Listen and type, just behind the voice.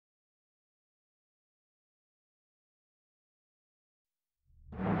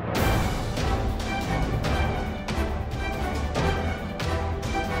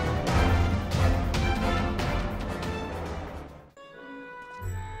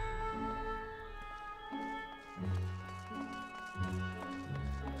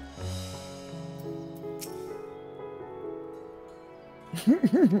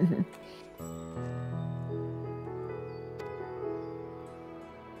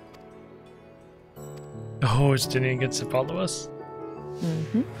Oh, Estinian gets to follow us.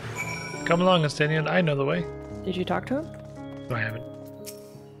 Come along, Estinian. I know the way. Did you talk to him? No, I haven't.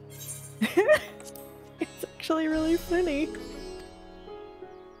 It's actually really funny.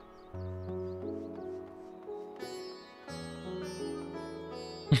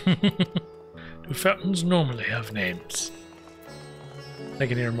 Do fountains normally have names? I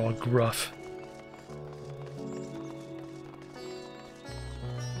can hear them all gruff.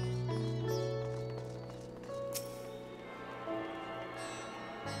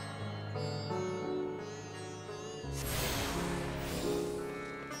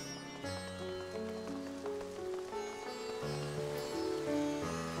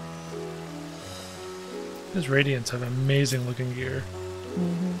 These Radiants have amazing looking gear.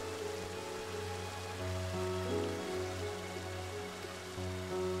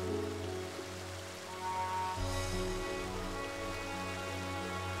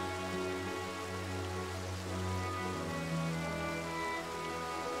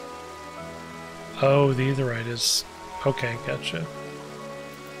 Oh, the Aetherite is... Okay, gotcha.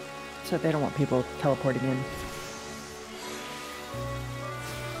 So they don't want people teleporting in.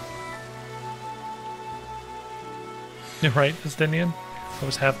 Right, Estinian? I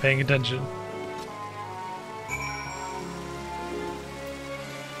was half paying attention.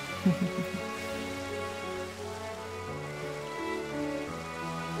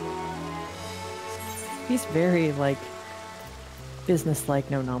 He's very, like,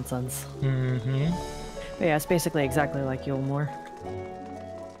 business-like, no nonsense. Mm-hmm. But yeah, it's basically exactly like Yulmore.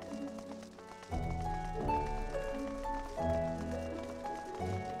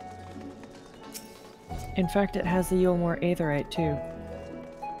 In fact, it has the Yulmore Aetherite, too.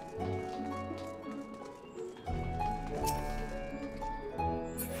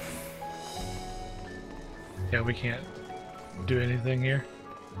 Yeah, we can't do anything here.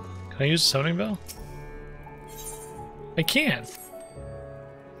 Can I use a summoning bell? I can't!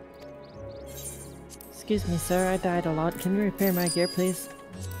 Excuse me, sir, I died a lot. Can you repair my gear, please?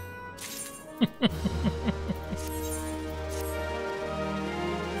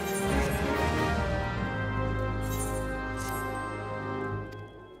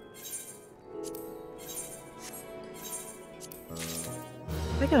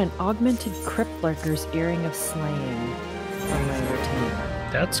 I got an augmented Crypt Lurker's Earring of Slaying from my retainer.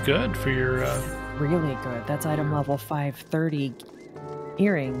 That's good for your, Really good. That's item level 530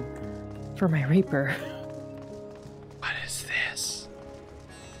 earring for my Reaper. What is this?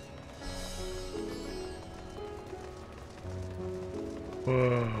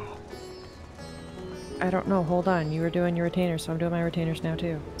 Whoa. I don't know. Hold on. You were doing your retainers, so I'm doing my retainers now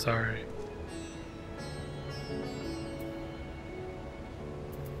too. Sorry.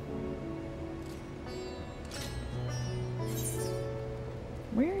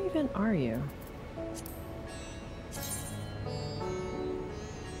 Where even are you?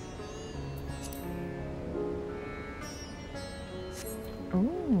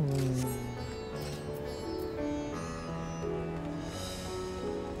 Ooh.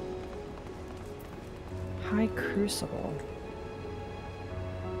 High Crucible.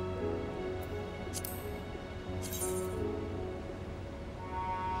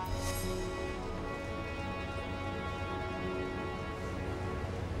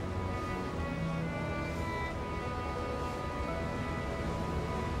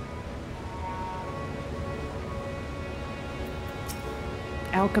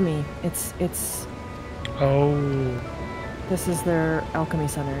 Alchemy. It's Oh. This is their alchemy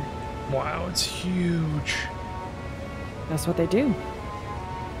center. Wow, it's huge. That's what they do.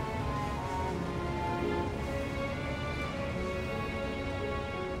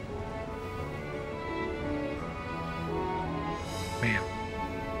 Man.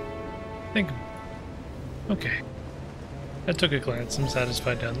 Okay. I took a glance. I'm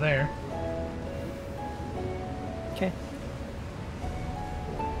satisfied down there. Okay.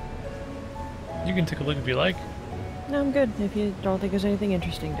 You can take a look if you like. No, I'm good. If you don't think there's anything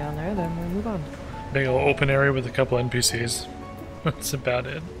interesting down there, then we'll move on. Big old open area with a couple NPCs. That's about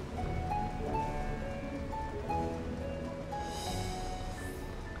it.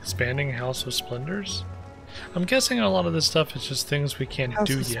 Expanding House of Splendors? I'm guessing a lot of this stuff is just things we can't House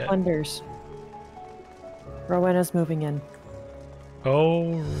do of yet. Splendors. Rowena's moving in.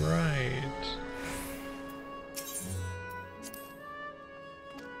 Oh, right.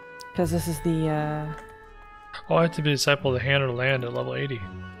 Because this is the, Oh, I have to be Disciple of the Hand or Land at level 80.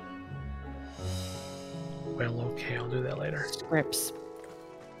 Well, okay, I'll do that later. scripts.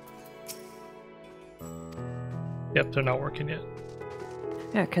 Yep, they're not working yet.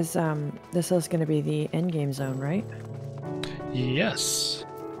 Yeah, because this is going to be the end game zone, right? Yes.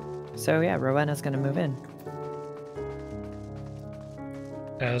 So yeah, Rowena's going to move in.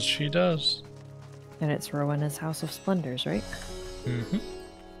 As she does. And it's Rowena's House of Splendors, right? Mm-hmm.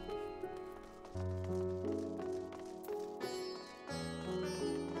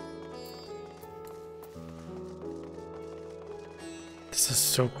 This is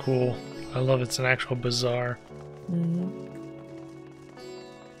so cool. I love it's an actual bazaar. Mm-hmm.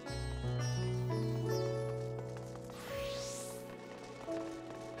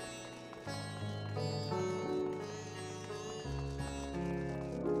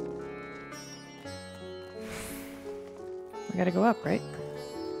 We gotta go up, right?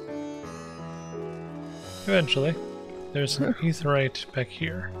 Eventually. There's an aetheryte back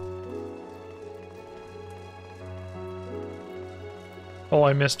here. Oh,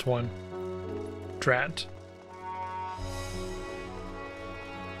 I missed one. Drat.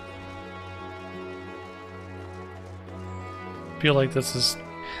 Feel like it's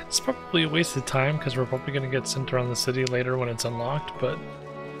probably a waste of time because we're probably going to get sent around the city later when it's unlocked, but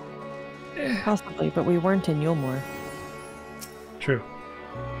Possibly, but we weren't in Yulmore. true.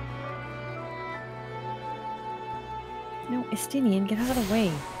 No, Estinian, get out of the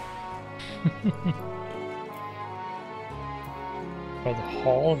way. Oh, the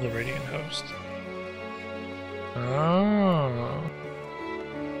Hall of the Radiant Host. Oh.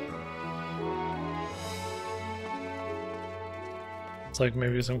 It's like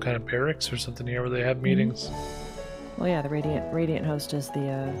maybe some kind of barracks or something here where they have meetings. Well, yeah, the Radiant Host is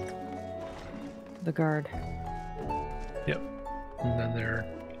the guard. Yep. And then their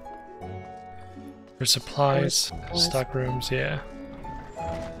supplies, stock rooms, yeah.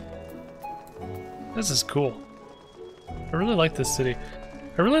 This is cool. I really like this city.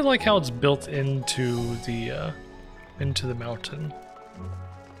 I really like how it's built into the mountain.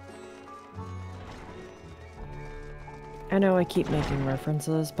 I know I keep making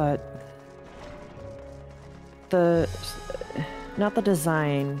references, but not the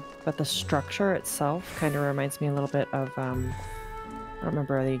design, but the structure itself kind of reminds me a little bit of I don't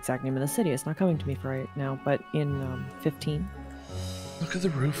remember the exact name of the city. It's not coming to me for right now, but in 15. Look at the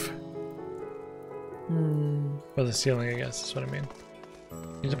roof. Or the ceiling, I guess, is what I mean.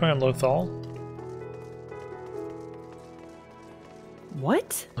 He's playing on Lothal.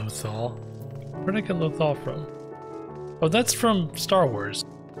 What? Lothal? Where'd I get Lothal from? Oh, that's from Star Wars.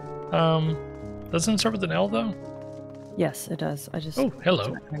 Doesn't it start with an L, though? Yes, it does. I just... Oh, hello.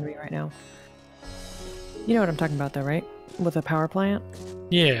 It's not coming to me right now. You know what I'm talking about, though, right? With a power plant?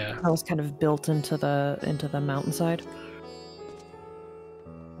 Yeah. That was kind of built into the mountainside.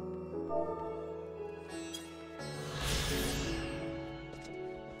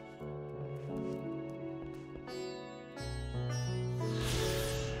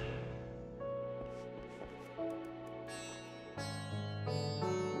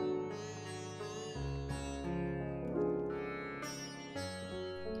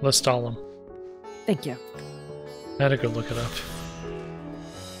 Lestalem. Thank you. I had to go look it up.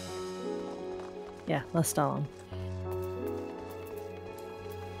 Yeah, Lestalem.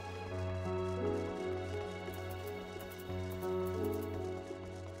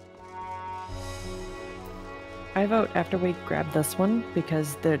 I vote after we grab this one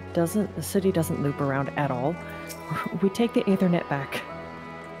because the city doesn't loop around at all. We take the Aethernet back.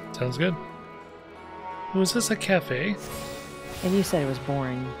 Sounds good. Oh, is this a cafe? And you said it was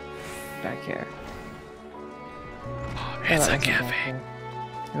boring back here. It's that a wasn't back cafe. here.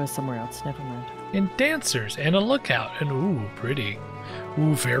 It was somewhere else. Never mind. And dancers and a lookout. And ooh, pretty.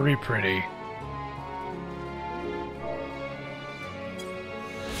 Ooh, very pretty.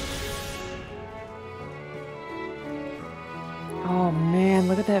 Oh man,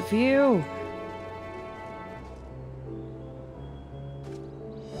 look at that view!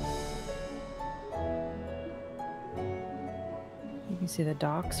 You can see the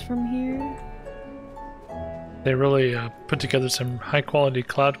docks from here. They really put together some high quality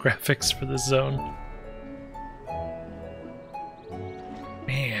cloud graphics for this zone.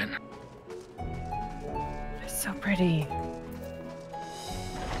 Man. It's so pretty.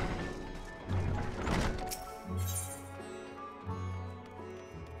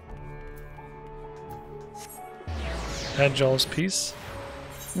 Agile's piece.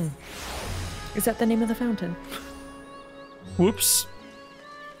 Is that the name of the fountain? Whoops.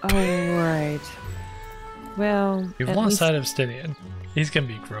 Oh, right. Well, You've at lost least, sight of Stinian. He's gonna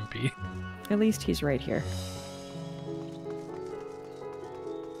be grumpy. at least he's right here.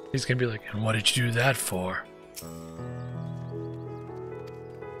 He's gonna be like, and what did you do that for?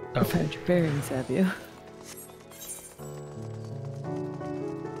 You found your bearings, have you?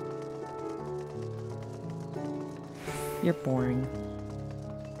 You're boring.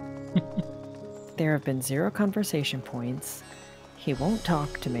 There have been 0 conversation points. He won't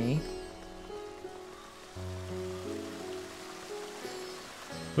talk to me.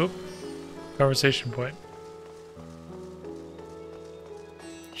 Oop. Conversation point.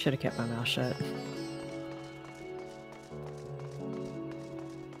 Should have kept my mouth shut.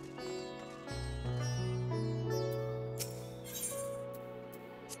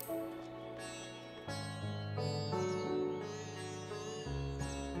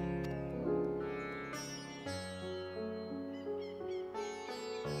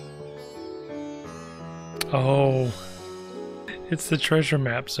 Oh, it's the treasure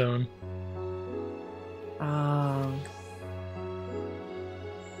map zone.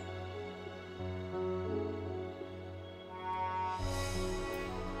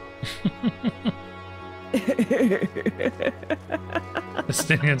 The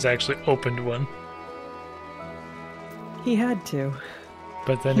Stinion's actually opened one. He had to.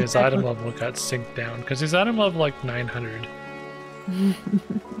 But then his item level got synced down, because his item level like 900.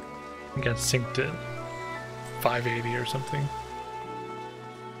 He got synced at 580 or something.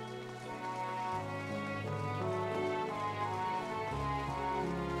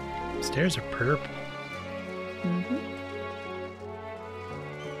 Stairs are purple. Mm-hmm.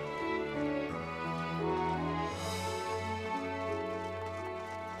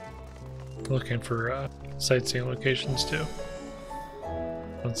 Looking for sightseeing locations too.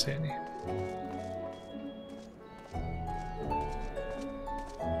 Don't see any.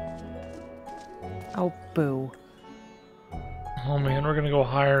 Oh, boo. Oh man, we're gonna go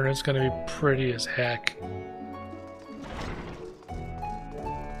higher and it's gonna be pretty as heck.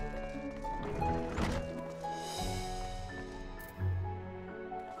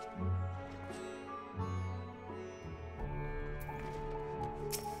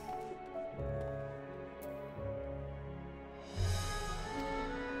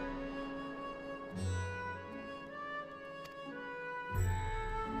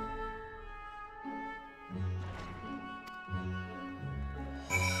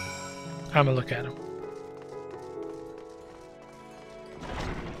 I'm gonna look at him.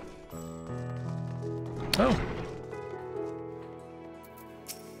 Oh.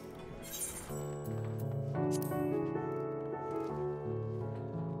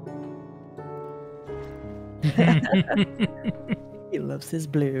 He loves his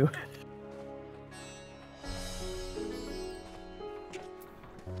blue.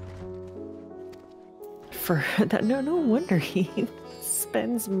 For that, no wonder he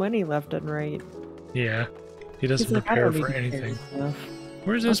spends money left and right. Yeah, he doesn't He's like, I prepare don't for need to anything. carry stuff.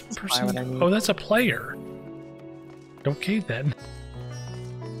 Where's this I'll just buy what I person? need. Oh, that's a player. Okay then.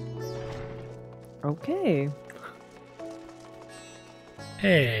 Okay.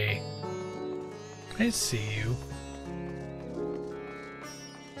 Hey, I see you.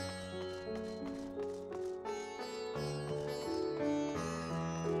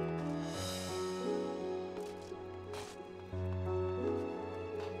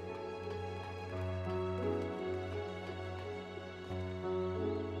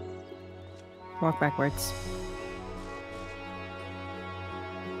 Walk backwards.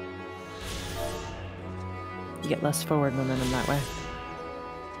 You get less forward momentum that way.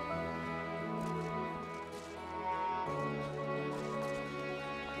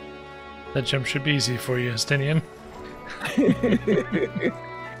 That jump should be easy for you, Stinian.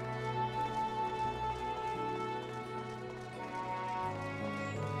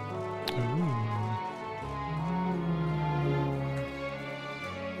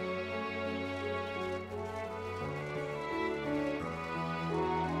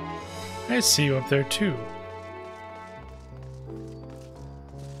 I see you up there too.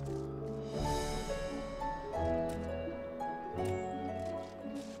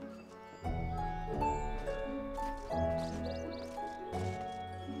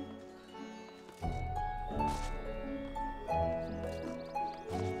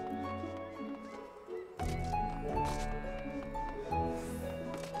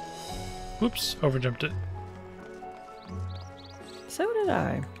 Whoops, overjumped it. So did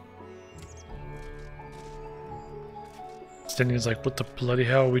I. Stinian's like, what the bloody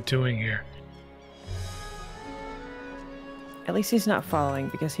hell are we doing here? At least he's not following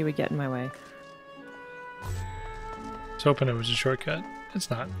because he would get in my way. I was hoping it was a shortcut. It's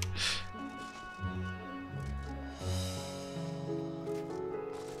not.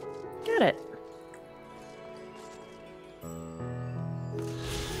 Get it.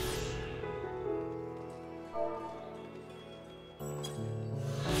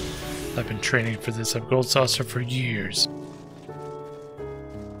 I've been training for this. I've gold saucer for years.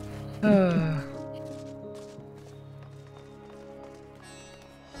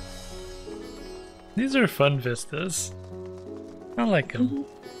 These are fun vistas. I like them.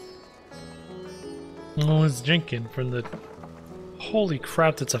 I was drinking from the... Holy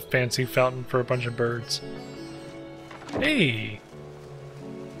crap, that's a fancy fountain for a bunch of birds. Hey!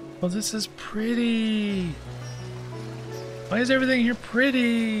 Well, this is pretty! Why is everything here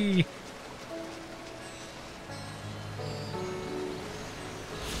pretty?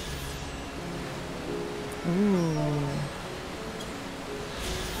 Ooh.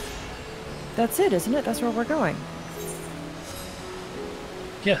 That's it, isn't it? That's where we're going.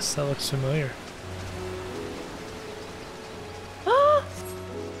 Yes, that looks familiar. Ah!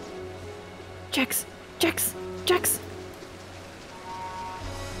 Jax! Jax! Jax!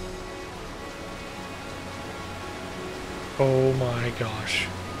 Oh my gosh.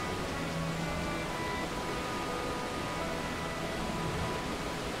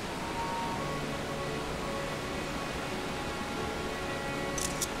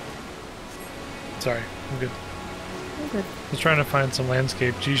 Sorry, I'm good. Okay. I was trying to find some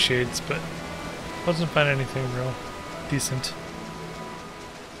landscape G-shades, but wasn't finding anything real decent.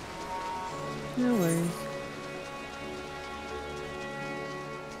 No worries.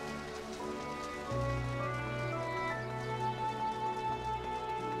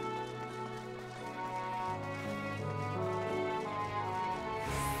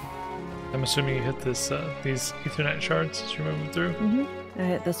 I'm assuming you hit this these Ethernet shards as you're moving through. I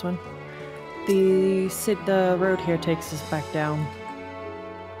hit this one. The road here takes us back down.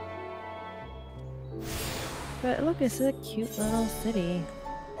 But look, it's a cute little city.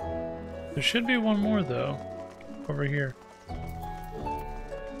 There should be one more though, over here.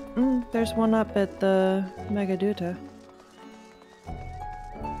 There's one up at the Megaduta.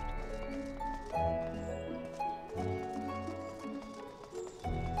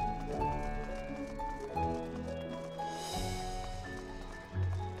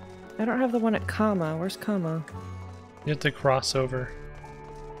 I don't have the one at Kama. Where's Kama? You have to cross over.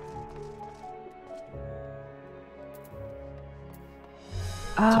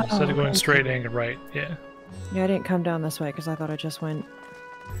 So instead of going straight and right, yeah. Yeah, I didn't come down this way because I thought I just went.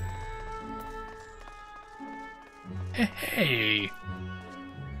 Hey!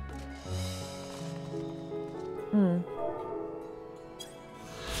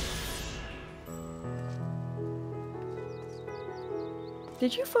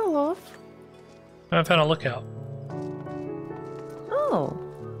 Did you fall off? I found a lookout. Oh.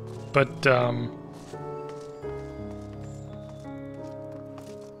 But,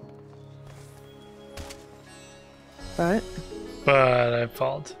 But I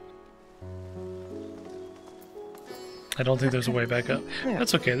failed. I don't think there's a way back up. Yeah.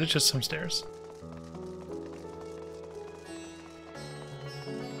 That's okay, there's just some stairs.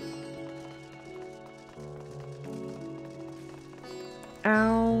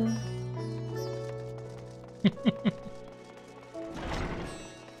 Ow.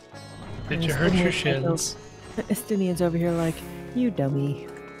 Did you hurt your shins? Estinian's over here like, you dummy.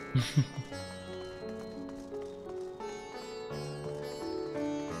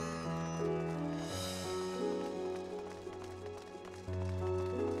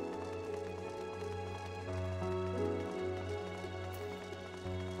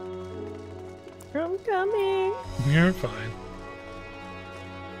 I'm coming. You're fine.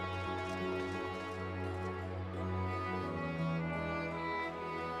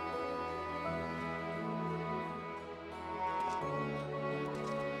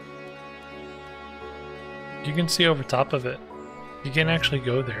 You can see over top of it. You can't actually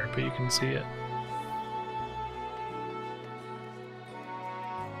go there, but you can see it.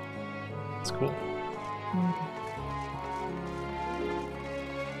 It's cool.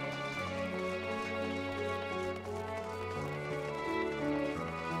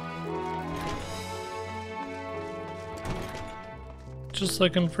 Just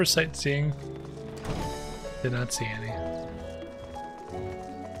looking for sightseeing. Did not see any.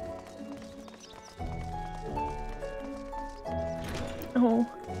 Oh.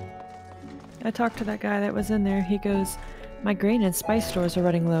 I talked to that guy that was in there. He goes, my grain and spice stores are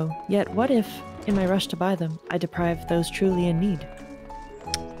running low. Yet what if, in my rush to buy them, I deprive those truly in need?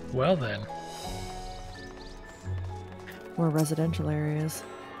 Well then. More residential areas.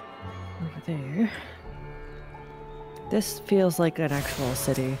 Over there. This feels like an actual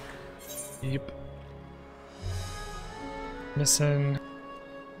city. Yep. Missing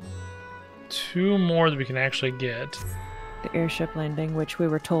 2 more that we can actually get. The airship landing, which we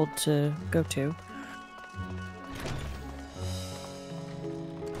were told to go to.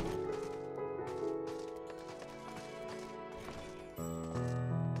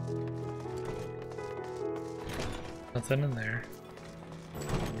 Nothing in there.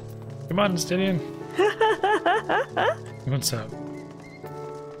 Come on, Stidian. What's up?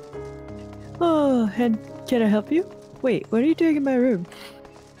 Oh, and can I help you? Wait, what are you doing in my room?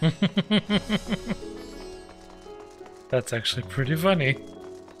 That's actually pretty funny.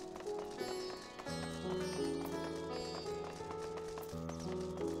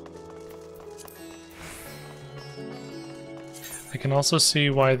 I can also see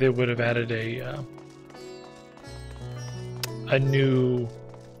why they would have added a new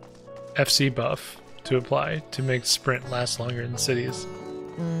FC buff to apply to make sprint last longer in cities.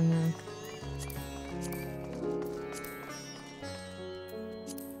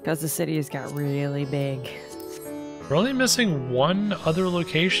 Because the city has got really big. We're only missing one other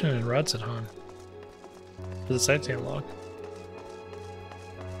location in Radz-at-Han for the sightseeing log.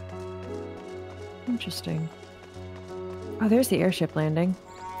 Interesting. Oh, there's the airship landing.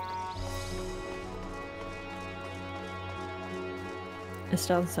 It's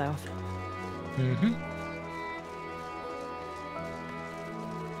down south. Mm-hmm.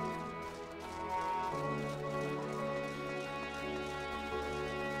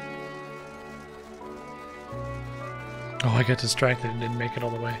 Oh, I got distracted and didn't make it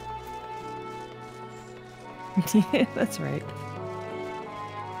all the way. Yeah, that's right.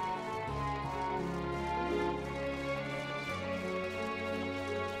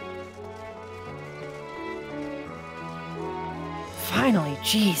 Finally,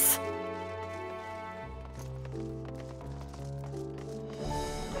 jeez.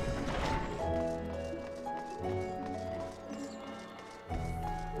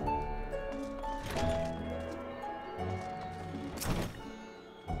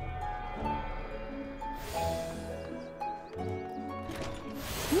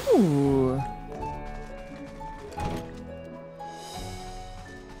 Ooh.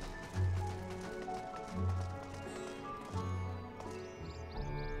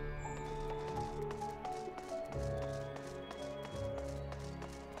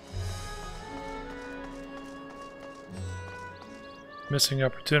 Missing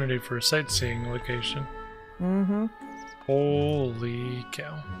opportunity for a sightseeing location. Mm-hmm. Holy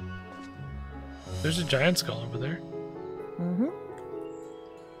cow. There's a giant skull over there. Mm-hmm.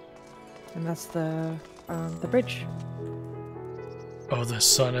 And that's the bridge. Oh, the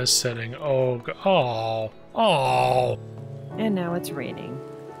sun is setting. Oh, oh. And now it's raining.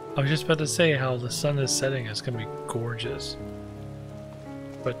 I was just about to say how the sun is setting is going to be gorgeous.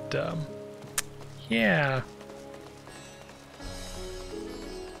 But, yeah.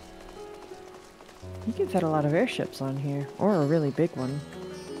 You can fit a lot of airships on here, or a really big one.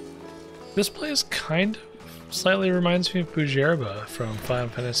 This place kind of slightly reminds me of Bujerba from Final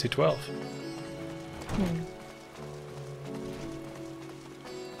Fantasy XII.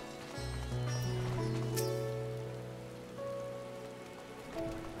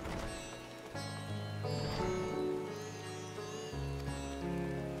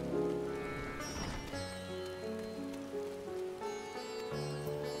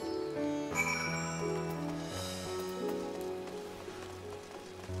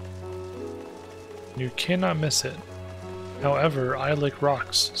 You cannot miss it. However, I like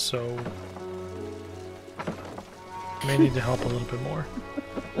rocks, so may need to help a little bit more.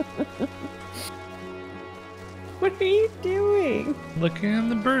 What are you doing? Looking at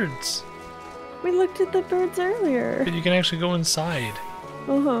the birds. We looked at the birds earlier. But you can actually go inside.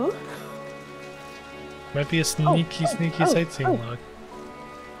 Uh-huh. Might be a sneaky sightseeing log.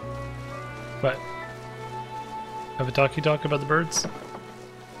 But have a talkie talk about the birds?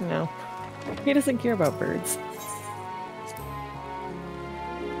 No. He doesn't care about birds.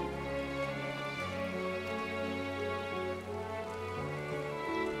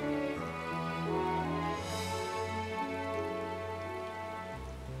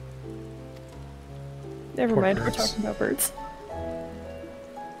 Never Poor mind, birds. we're talking about birds.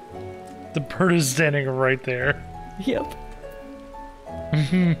 The bird is standing right there. Yep.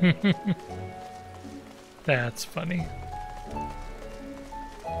 That's funny.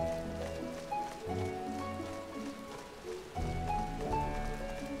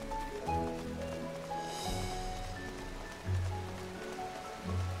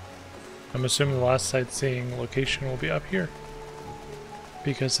 I'm assuming the last sightseeing location will be up here,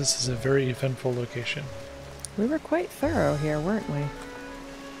 because this is a very eventful location. We were quite thorough here, weren't we?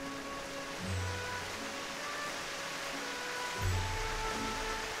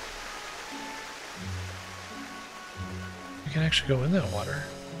 We can actually go in that water.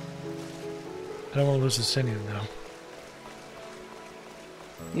 I don't want to lose the Sinian though.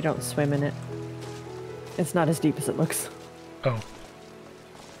 You don't swim in it. It's not as deep as it looks. Oh.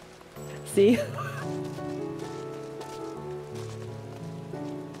 See?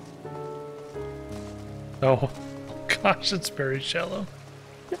 Oh, gosh, it's very shallow.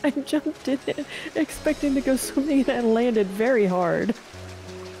 I jumped in it, expecting to go swimming, and I landed very hard.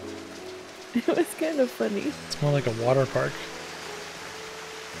 It was kind of funny. It's more like a water park.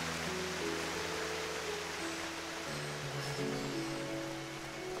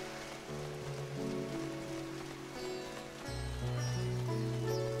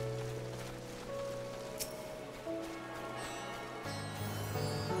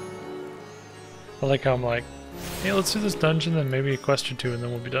 I like how I'm like, hey, let's do this dungeon, then maybe a quest or two, and then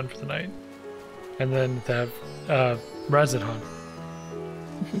we'll be done for the night. And then they have Radz-at-Han.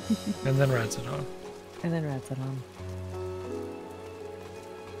 And then Radz-at-Han. And then Radz-at-Han.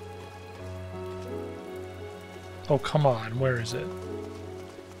 Oh, come on, where is it?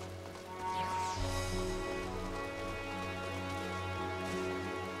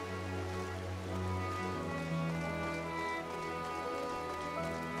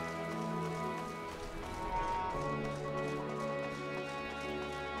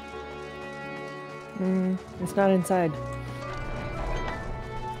 It's not inside. 'Cause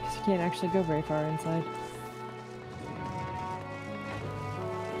you can't actually go very far inside.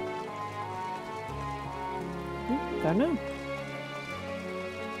 Don't know.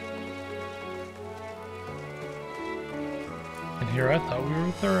 And here I thought we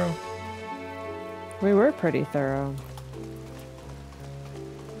were thorough. We were pretty thorough.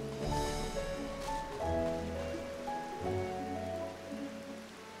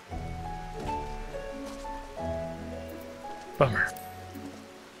 Bummer.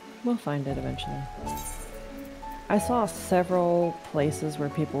 We'll find it eventually. I saw several places where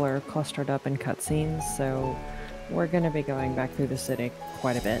people are clustered up in cutscenes, so we're going to be going back through the city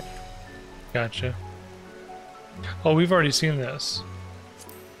quite a bit. Gotcha. Oh, we've already seen this.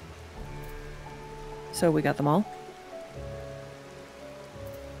 So we got them all?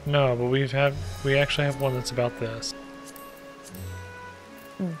 No, but we actually have one that's about this.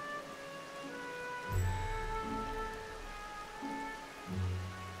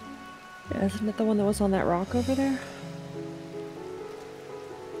 Yeah, isn't it the one that was on that rock over there?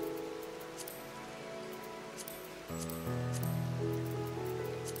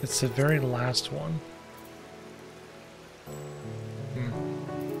 It's the very last one.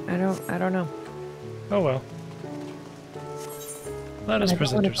 I don't know. Oh well. Let us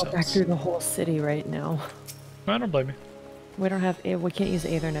present I don't want to go back ourselves. through the whole city right now. I don't blame you. We don't have. We can't use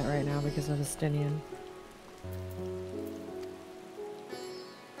Ethernet right now because of Estinian.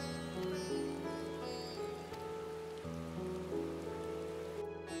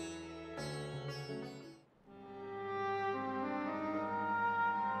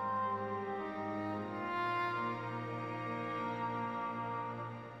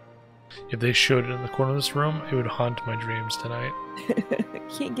 If they showed it in the corner of this room, it would haunt my dreams tonight.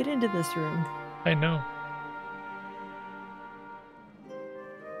 Can't get into this room. I know.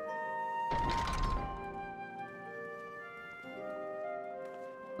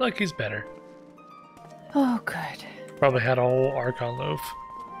 Look, he's better. Oh, good. Probably had a whole Archon loaf.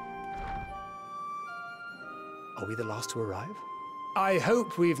 Are we the last to arrive? I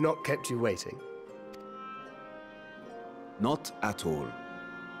hope we've not kept you waiting. Not at all.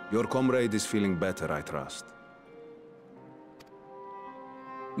 Your comrade is feeling better, I trust.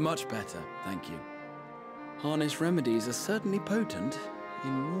 Much better, thank you. Harness remedies are certainly potent, in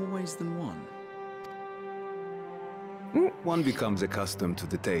more ways than one. One becomes accustomed to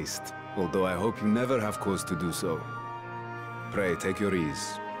the taste, although I hope you never have cause to do so. Pray, take your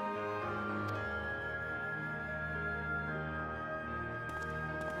ease.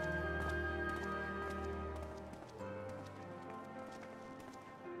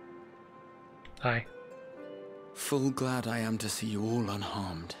 Hi. Full glad I am to see you all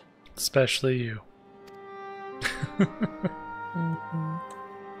unharmed. Especially you.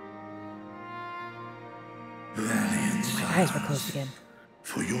 Valiant My eyes were closed again.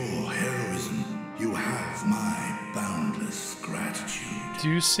 for your heroism, you have my boundless gratitude. Do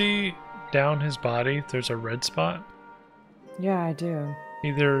you see down his body there's a red spot? Yeah, I do.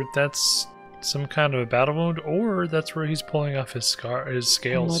 Either that's some kind of a battle wound, or that's where he's pulling off his That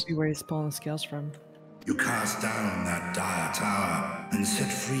scales. might be where he's pulling the scales from. You cast down that dire tower and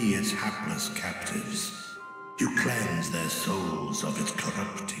set free its hapless captives. You cleanse their souls of its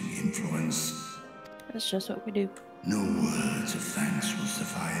corrupting influence. That's just what we do. No words of thanks will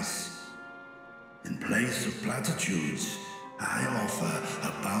suffice. In place of platitudes, I offer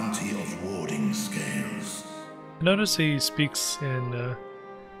a bounty of warding scales. Notice he speaks in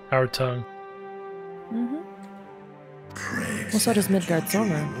our tongue. Pray Well, so does accept Midgard your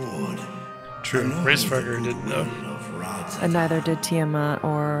Silver. reward. True. And all Racefucker the didn't know. goodwill of Radz-at-Han. And neither did Tiamat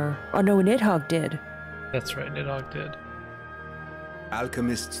or... Oh no, Nidhogg did. That's right, Nidhogg did.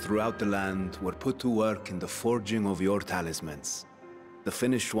 Alchemists throughout the land were put to work in the forging of your talismans. The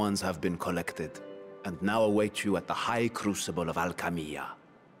finished ones have been collected, and now await you at the High Crucible of Alchemia.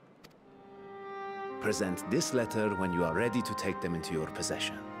 Present this letter when you are ready to take them into your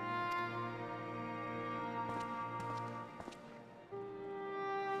possession.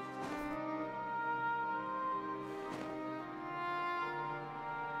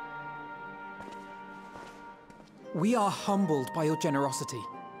 We are humbled by your generosity.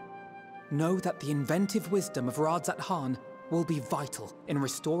 Know that the inventive wisdom of Radz-at-Han will be vital in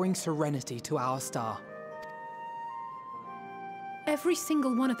restoring serenity to our star. Every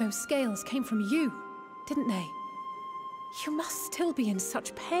single one of those scales came from you, didn't they? You must still be in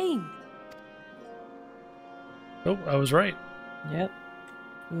such pain. Oh, I was right. Yep.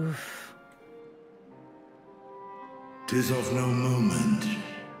 Oof. 'Tis of no moment.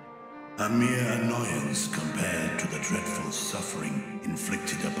 A mere annoyance compared to the dreadful suffering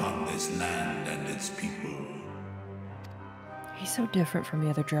inflicted upon this land and its people. He's so different from the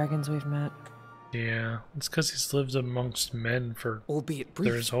other dragons we've met. Yeah, it's because he's lived amongst men for Albeit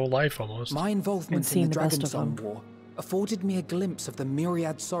brief, his whole life almost. my involvement seen in the the best Dragon of Song them. War afforded me a glimpse of the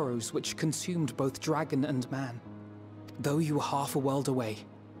myriad sorrows which consumed both dragon and man. Though you were half a world away,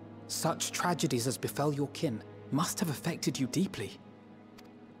 such tragedies as befell your kin must have affected you deeply.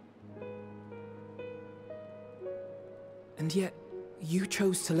 And yet, you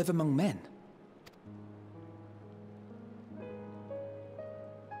chose to live among men.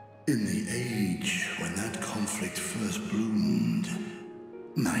 In the age when that conflict first bloomed,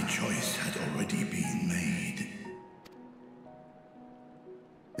 my choice had already been made.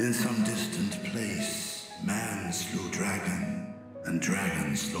 In some distant place, man slew dragon, and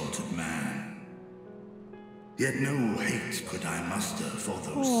dragon slaughtered man. Yet no hate could I muster for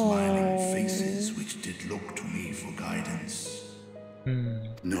those smiling faces which did look to me for guidance.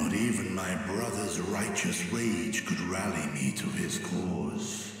 Not even my brother's righteous rage could rally me to his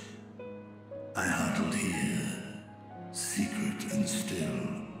cause. I huddled here, secret and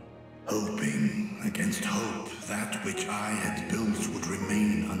still, hoping against hope that which I had built would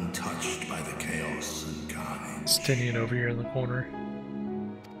remain untouched by the chaos and carnage. Stinian over here in the corner.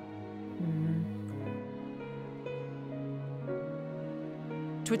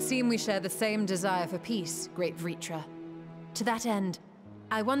 Twould seem we share the same desire for peace, great Vrtra. To that end,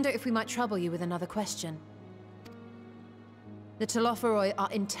 I wonder if we might trouble you with another question. The Telophoroi are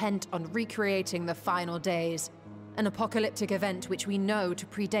intent on recreating the final days, an apocalyptic event which we know to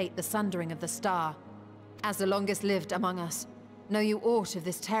predate the sundering of the star. As the longest lived among us, know you aught of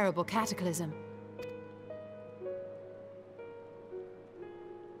this terrible cataclysm?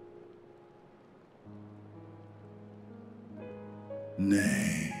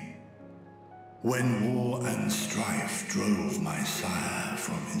 Nay. When war and strife drove my sire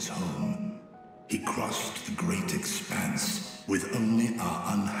from his home, he crossed the great expanse with only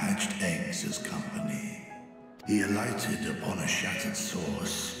our unhatched eggs as company. He alighted upon a shattered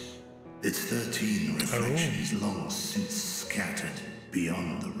source, its 13 reflections long since scattered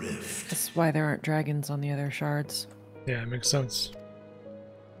beyond the rift. That's why there aren't dragons on the other shards. Yeah, it makes sense.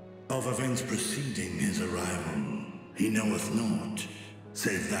 Of events preceding his arrival, he knoweth naught,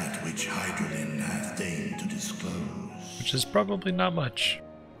 save that which Hydralin hath deigned to disclose. Which is probably not much.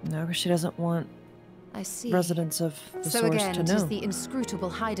 No, because she doesn't want I see. residents of the So source again, to it know. is the inscrutable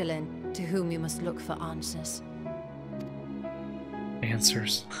Hydralin to whom you must look for answers.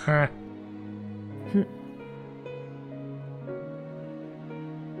 Answers. Ha.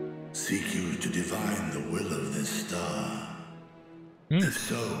 Seek you to divine the will of this star? If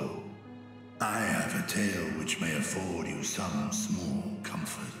so, I have a tale which may afford you some small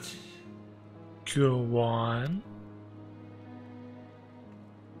comfort. Go on.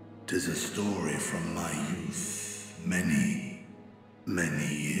 'Tis a story from my youth, many,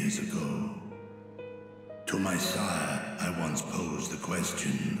 many years ago. To my sire, I once posed the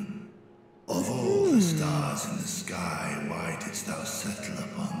question, of all the stars in the sky, why didst thou settle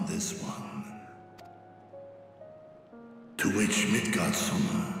upon this one? To which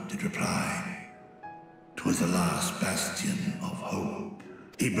Midgardsormr did reply, 'twas the last bastion of hope.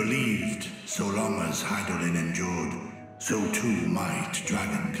 He believed so long as Hydralin endured, so too might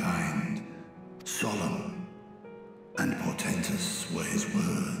dragonkind. Solemn and portentous were his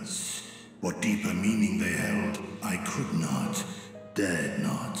words. What deeper meaning they held, I could not, dared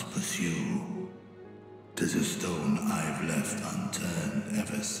not pursue. 'Tis a stone I've left unturned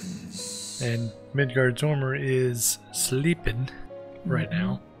ever since. And Midgardsormr is sleeping right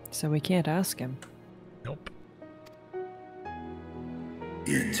now. So we can't ask him. Nope.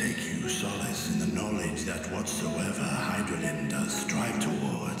 Yet take you solace in the knowledge that whatsoever Hydralin does strive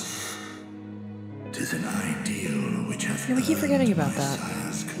towards, 'tis an ideal which hath Yeah, we keep forgetting earned about my that.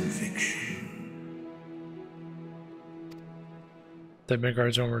 sire's conviction. The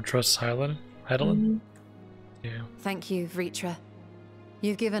Midgard's armor trusts Hydaelyn? Yeah. Thank you, Vrtra.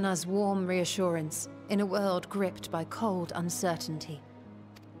 You've given us warm reassurance in a world gripped by cold uncertainty.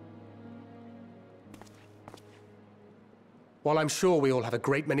 While I'm sure we all have a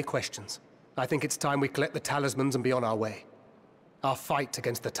great many questions, I think it's time we collect the talismans and be on our way. Our fight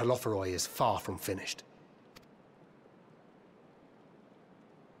against the Telophoroi is far from finished.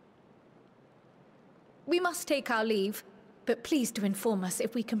 We must take our leave, but please do inform us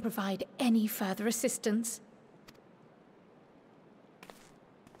if we can provide any further assistance.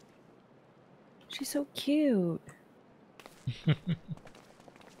 She's so cute.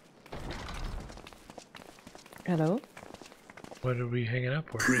 Hello? What are we hanging up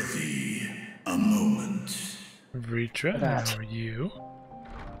for? Prithee, a moment. Vrtra, how are you?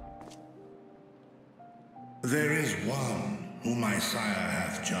 There is one whom my sire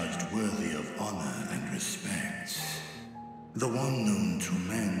hath judged worthy of honor and respect. The one known to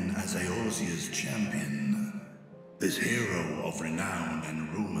men as Eorzea's champion. This hero of renown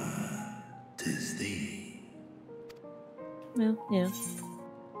and rumor, 'tis thee. Well, yeah.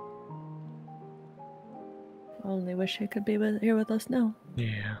 Only wish he could be here with us now.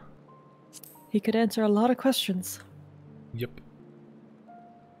 Yeah. He could answer a lot of questions. Yep.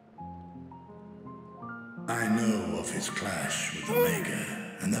 I know of his clash with Omega,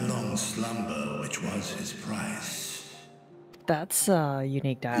 and the long slumber which was his price. That's a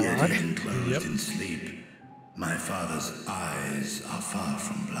unique Yet dialogue. even closed in sleep, my father's eyes are far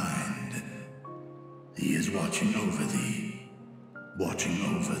from blind. He is watching over thee, watching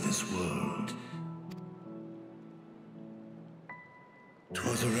over this world.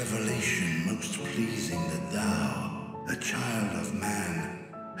 'Twas a revelation most pleasing that thou, a child of man,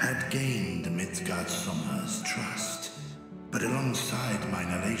 had gained Midgardsormr's trust. But alongside mine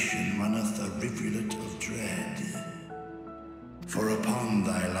elation runneth a rivulet of dread. For upon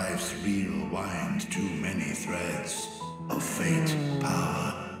thy life's reel wind too many threads of fate,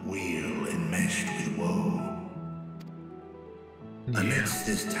 power, wheel enmeshed with woe. Amidst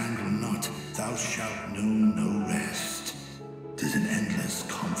this tangled knot thou shalt know no rest. 'Tis an endless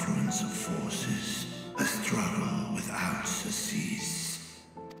confluence of forces, a struggle without cease.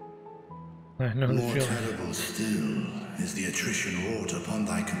 I know the More feeling. terrible still is the attrition wrought upon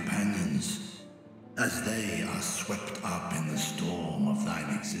thy companions, as they are swept up in the storm of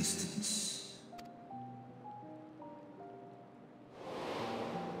thine existence.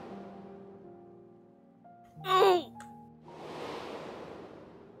 Oh!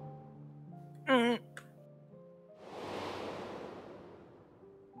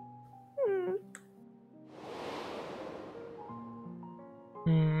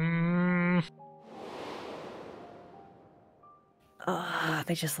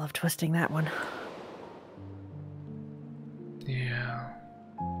 They just love twisting that one. Yeah.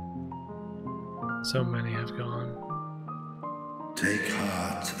 So many have gone. Take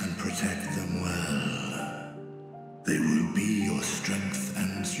heart and protect them well. They will be your strength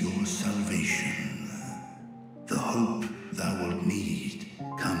and your salvation. The hope thou wilt need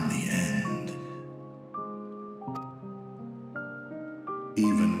come the end.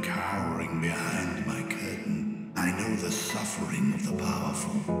 Even cowering behind my curtain, I know the suffering of the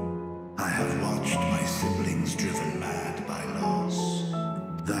powerful. I have watched my siblings driven mad by loss.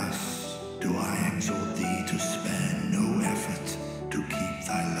 Thus do I exhort thee to spare no effort to keep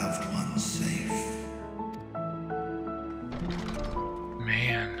thy loved ones safe.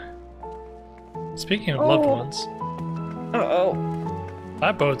 Man. Speaking of loved ones, Uh-oh.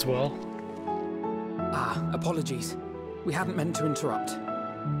 that bodes well. Ah, apologies. We hadn't meant to interrupt.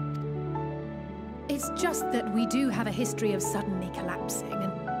 It's just that we do have a history of suddenly collapsing,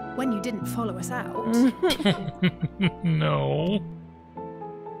 and when you didn't follow us out... No.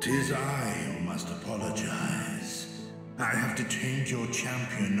 'Tis I who must apologize. I have detained your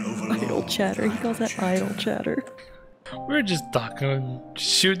champion over Idle chatter. He calls that idle chatter. We're just talking,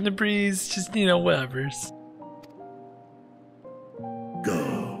 shooting the breeze, just, you know, whatever's.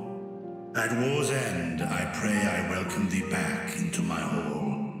 Go. At war's end, I pray I welcome thee back into my hall,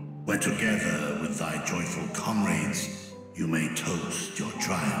 where together with thy joyful comrades, you may toast your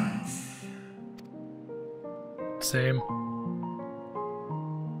triumph. Same.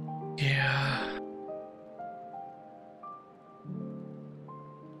 Yeah.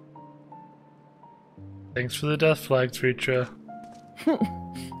 Thanks for the death flags, Vrtra.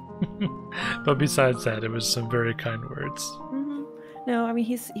 But besides that, it was some very kind words. No, I mean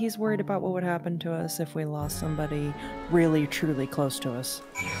he's worried about what would happen to us if we lost somebody really truly close to us.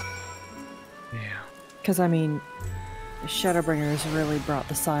 Yeah. Because I mean, Shadowbringers really brought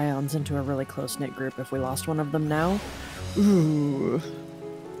the Scions into a really close-knit group. If we lost one of them now, ooh.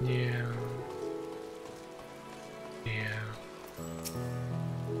 Yeah. Yeah.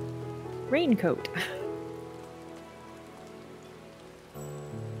 Raincoat.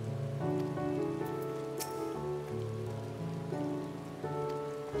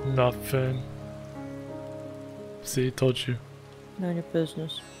 Nothing. See, told you. None of your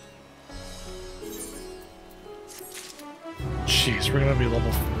business. Jeez, we're gonna be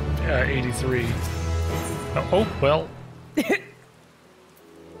level 83. Oh, well.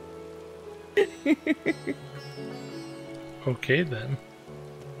 Okay then.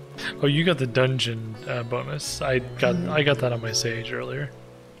 Oh, you got the dungeon bonus. I got that on my Sage earlier.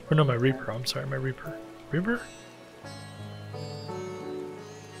 Or no, my Reaper. I'm sorry, my Reaper. Reaper?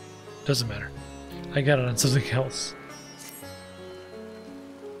 Doesn't matter. I got it on something else.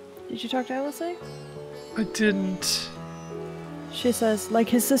 Did you talk to Alice? I didn't. She says, like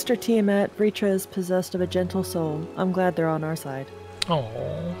his sister Tiamat, Vrtra is possessed of a gentle soul. I'm glad they're on our side.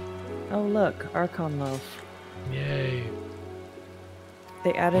 Oh. Oh look, Archon Loaf. Yay.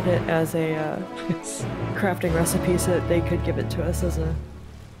 They added it as a crafting recipe so that they could give it to us as a...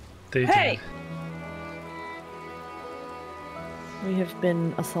 They hey! did. We have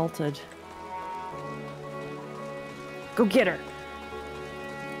been assaulted. Go get her!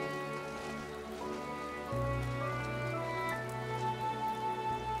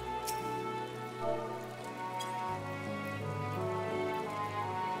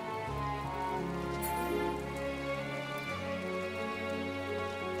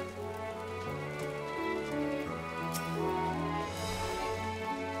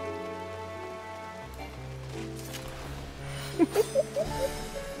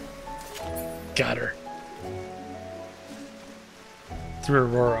 Got her. Threw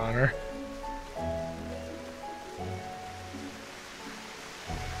Aurora on her.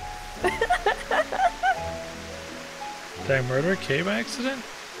 Did I murder Kay by accident?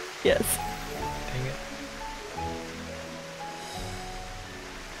 Yes. Dang it.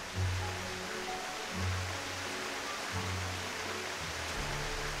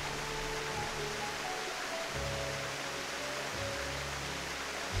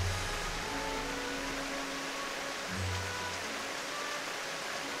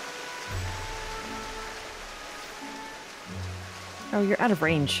 Oh, you're out of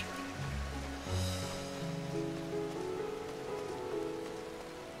range.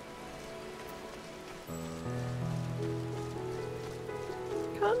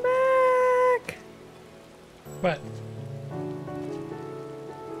 Come back! What?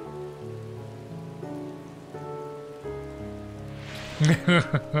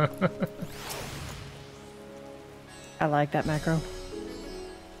 I like that macro.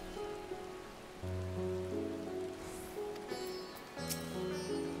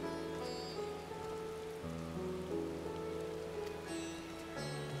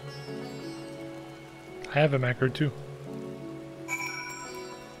 I have a macro too.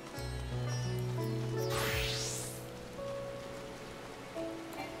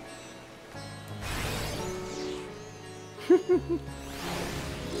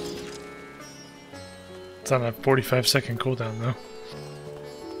 It's on a 45-second cooldown though.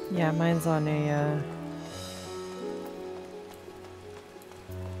 Yeah, mine's on a,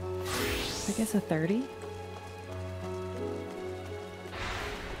 I guess a 30?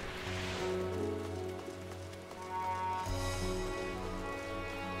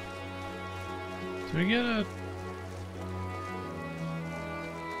 Did we get a...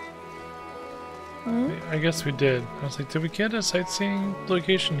 I guess we did. I was like, did we get a sightseeing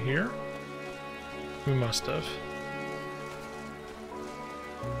location here? We must have.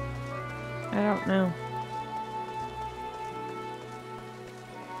 I don't know.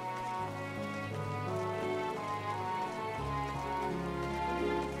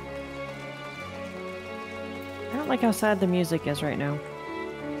 I don't like how sad the music is right now.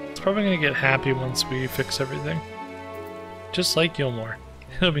 It's probably gonna get happy once we fix everything. Just like Gilmore.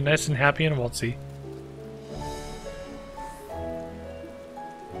 It'll be nice and happy and waltzy.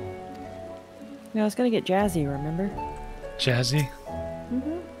 Yeah, I was gonna get jazzy, remember? Jazzy?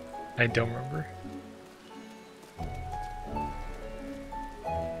 Mm-hmm. I don't remember.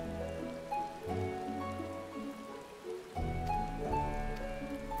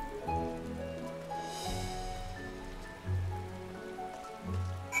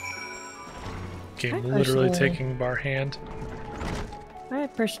 Okay, I'm literally taking bar hand. I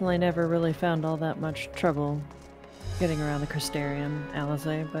personally never really found all that much trouble getting around the Crystarium,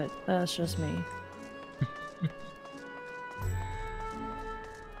 Alizé, but that's just me.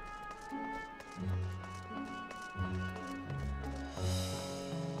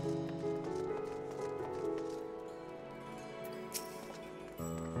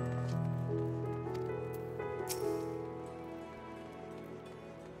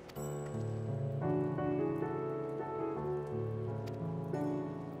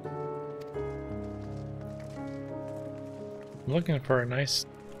 I'm looking for a nice,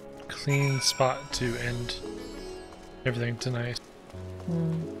 clean spot to end everything tonight.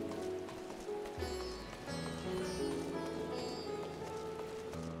 No,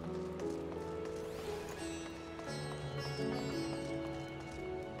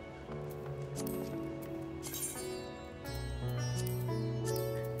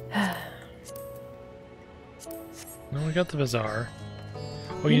 we got the bazaar.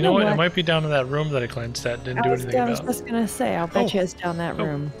 Oh, you know what? It might be down in that room that I cleansed that didn't do anything about. I was just gonna say, I'll bet you it's down that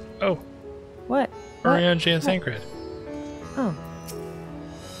room. Oh. What? Urianger and Sancred. Oh.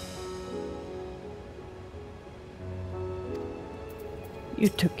 You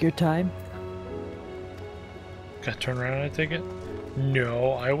took your time. Got to turn around, I take it?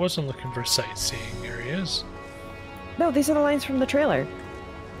 No, I wasn't looking for sightseeing areas. No, these are the lines from the trailer.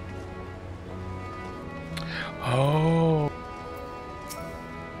 Oh.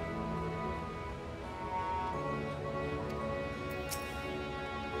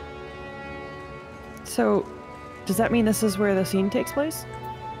 So, does that mean this is where the scene takes place?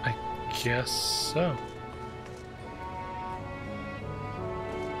 I guess so.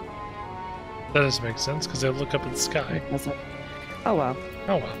 That doesn't make sense because they look up at the sky. Oh well.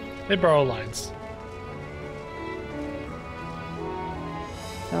 Oh well. They borrow lines.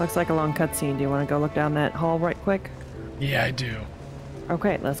 That looks like a long cutscene. Do you want to go look down that hall right quick? Yeah, I do.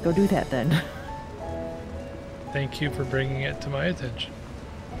 Okay, let's go do that then. Thank you for bringing it to my attention.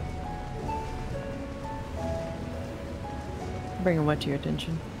 Bringing what to your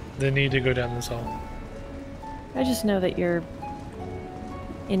attention? The need to go down this hall. I just know that you're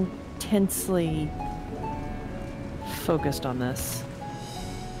intensely focused on this.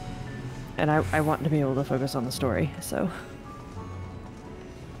 And I want to be able to focus on the story, so...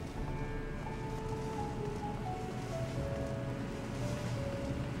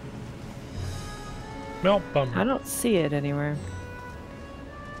 Well, bummer. I don't see it anywhere.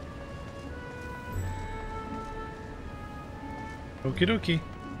 Okie dokie.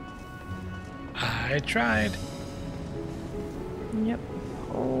 I tried. Yep.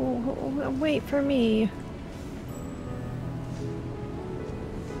 Oh, wait for me.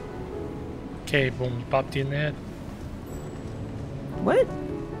 Okay, boom, popped you in the head. What?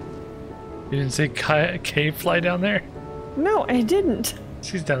 You didn't say cave fly down there? No, I didn't.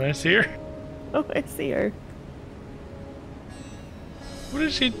 She's down there, see her? Oh, I see her. What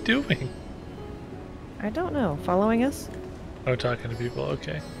is she doing? I don't know. Following us? Oh, talking to people,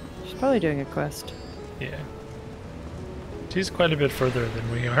 okay. She's probably doing a quest. Yeah. She's quite a bit further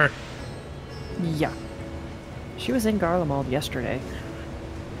than we are. Yeah. She was in Garlemald yesterday.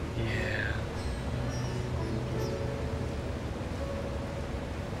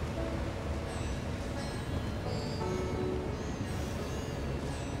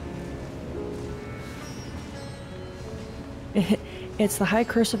 Yeah. It's the High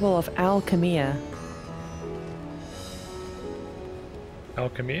Crucible of Alchemia.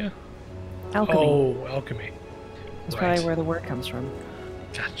 Alchemia? Alchemy. Oh, alchemy. That's probably where the word comes from.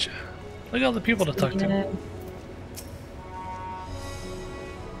 Gotcha. Look at all the people to talk to.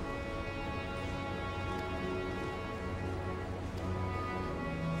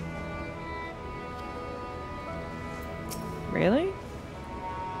 Really?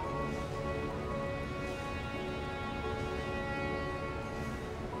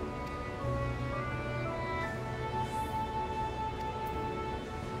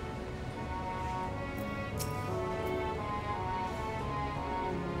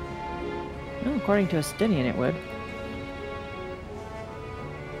 No, according to Estinian it would.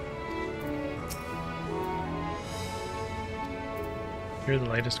 Hear the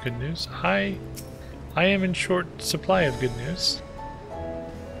latest good news? I am in short supply of good news.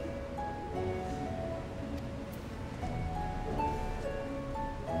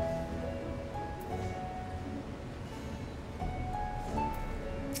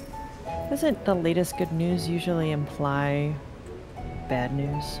 Doesn't the latest good news usually imply bad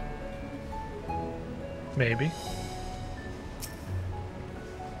news? Maybe.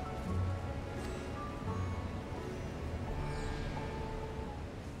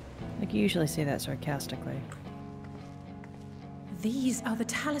 Like, you usually say that sarcastically. These are the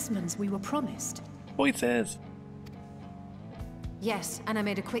talismans we were promised. Voices. Yes, and I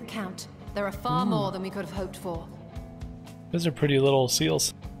made a quick count. There are far more than we could have hoped for. Those are pretty little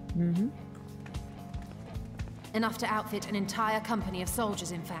seals. Mm-hmm. Enough to outfit an entire company of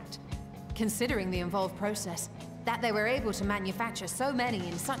soldiers, in fact. Considering the involved process, that they were able to manufacture so many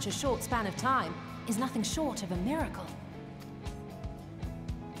in such a short span of time is nothing short of a miracle.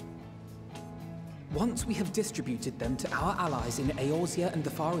 Once we have distributed them to our allies in Eorzea and the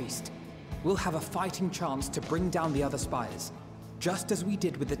Far East, we'll have a fighting chance to bring down the other spires, just as we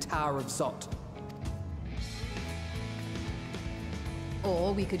did with the Tower of Zot.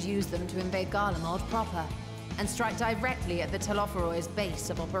 Or we could use them to invade Garlemald proper, and strike directly at the Telophoroid's base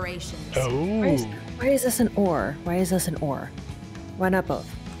of operations. Oh. Why is this an or? Why is this an or? Why not both?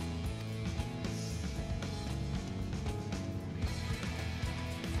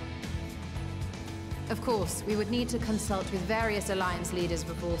 Of course, we would need to consult with various alliance leaders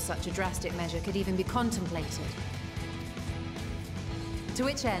before such a drastic measure could even be contemplated. To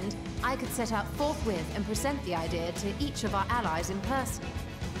which end, I could set out forthwith and present the idea to each of our allies in person.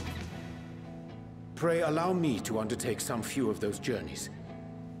 Pray allow me to undertake some few of those journeys.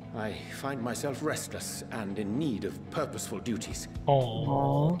 I find myself restless and in need of purposeful duties.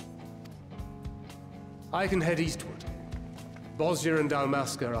 Aww. I can head eastward. Bosnia and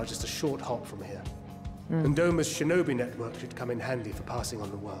Dalmasca are just a short hop from here. And Doma's shinobi network should come in handy for passing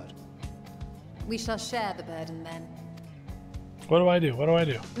on the word. We shall share the burden then. What do I do? What do I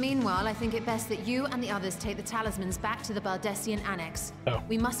do? Meanwhile, I think it best that you and the others take the talismans back to the Baldessian Annex. Oh.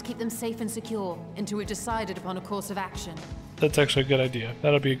 We must keep them safe and secure until we've decided upon a course of action. That's actually a good idea.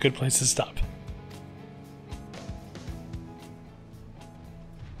 That'll be a good place to stop.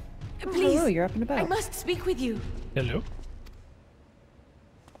 Please, hello, you're up and about. I must speak with you. Hello?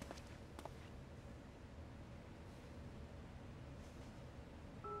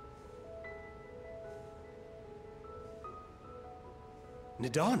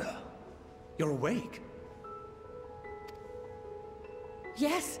 Nidana, you're awake.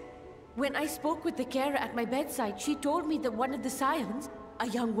 Yes. When I spoke with the carer at my bedside, she told me that one of the scions, a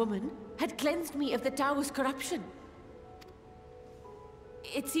young woman, had cleansed me of the tower's corruption.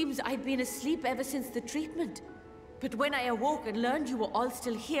 It seems I'd been asleep ever since the treatment. But when I awoke and learned you were all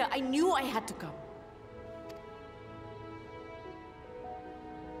still here, I knew I had to come.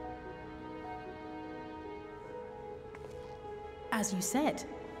 As you said,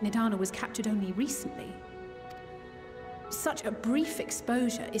 Nidana was captured only recently. Such a brief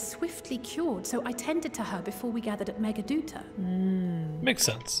exposure is swiftly cured, so I tended to her before we gathered at Megaduta. Makes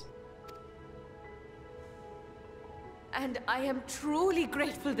sense. And I am truly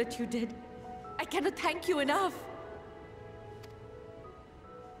grateful that you did. I cannot thank you enough.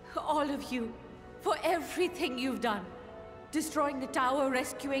 All of you, for everything you've done. Destroying the tower,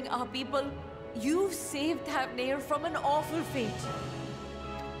 rescuing our people. You've saved Thavnair from an awful fate.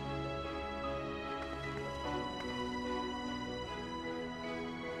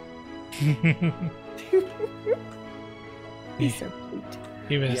 He's so cute.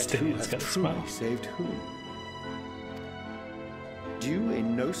 Even Yet who Stanley's has got a truly smile. saved whom? Due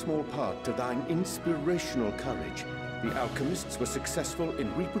in no small part to thine inspirational courage, the alchemists were successful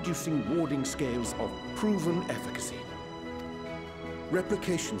in reproducing warding scales of proven efficacy.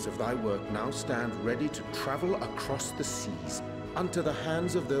 Replications of thy work now stand ready to travel across the seas, unto the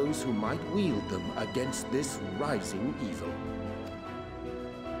hands of those who might wield them against this rising evil.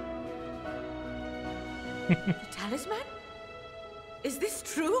 The talisman? Is this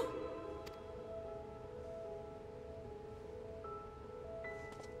true?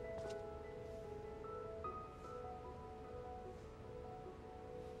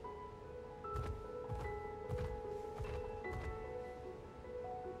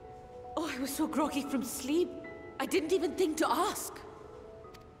 Oh, I was so groggy from sleep. I didn't even think to ask.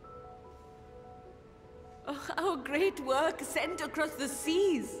 Oh, our great work sent across the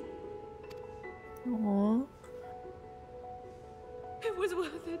seas. Aww. It was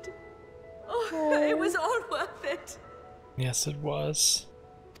worth it. Oh, it was all worth it. Yes, it was.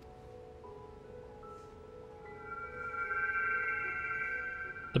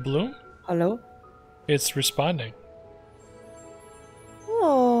 The balloon? Hello? It's responding.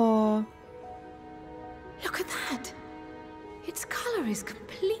 Aww. Look at that. Its color is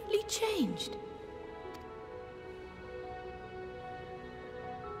completely changed.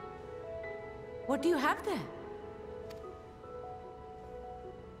 What do you have there?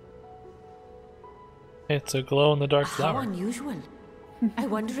 It's a glow-in-the-dark How flower. unusual. I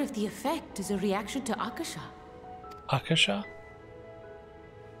wonder if the effect is a reaction to Akasha. Akasha?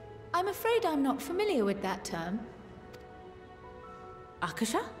 I'm afraid I'm not familiar with that term.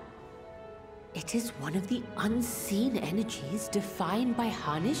 Akasha? It is one of the unseen energies defined by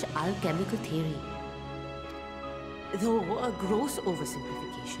Harnish alchemical theory. Though a gross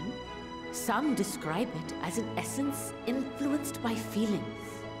oversimplification, some describe it as an essence influenced by feelings.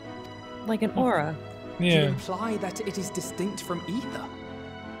 Like an aura. To Yeah. imply that it is distinct from ether.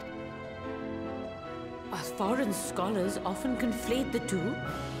 Foreign scholars often conflate the two,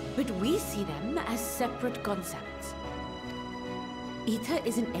 but we see them as separate concepts. Ether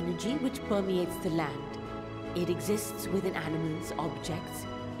is an energy which permeates the land. It exists within animals, objects,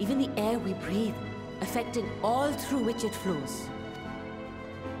 even the air we breathe, affecting all through which it flows.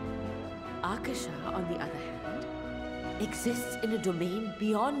 Akasha, on the other hand, exists in a domain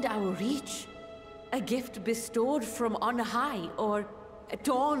beyond our reach. A gift bestowed from on high, or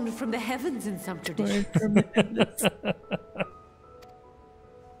torn from the heavens in some traditions.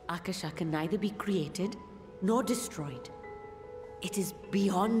 Akasha can neither be created nor destroyed. It is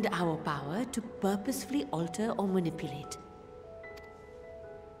beyond our power to purposefully alter or manipulate.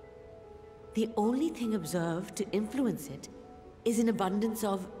 The only thing observed to influence it is an abundance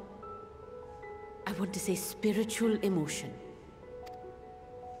of, I want to say, spiritual emotion.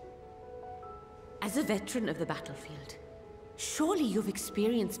 As a veteran of the battlefield, surely you've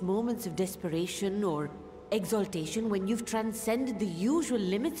experienced moments of desperation or exaltation when you've transcended the usual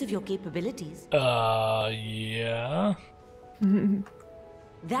limits of your capabilities. Yeah.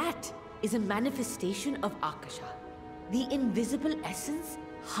 That is a manifestation of Akasha, the invisible essence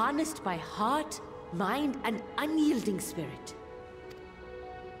harnessed by heart, mind, and unyielding spirit.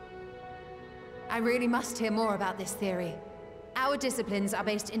 I really must hear more about this theory. Our disciplines are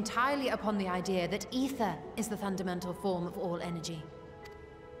based entirely upon the idea that ether is the fundamental form of all energy.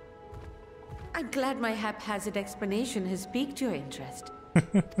 I'm glad my haphazard explanation has piqued your interest.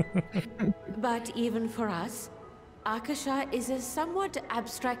 But even for us, Akasha is a somewhat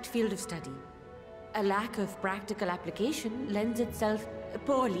abstract field of study. A lack of practical application lends itself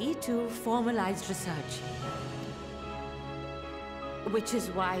poorly to formalized research. Which is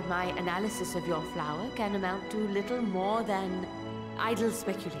why my analysis of your flower can amount to little more than idle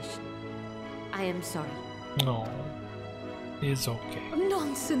speculation. I am sorry. No. It's okay.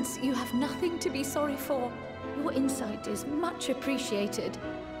 Nonsense! You have nothing to be sorry for. Your insight is much appreciated.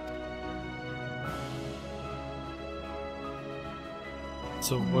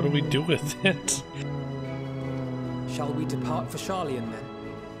 So what do we do with it? Shall we depart for Charlian then?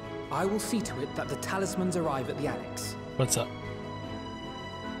 I will see to it that the talismans arrive at the annex. What's up?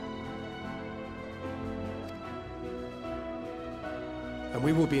 And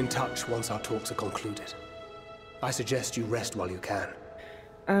we will be in touch once our talks are concluded. I suggest you rest while you can.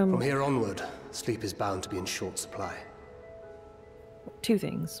 From here onward, sleep is bound to be in short supply. Two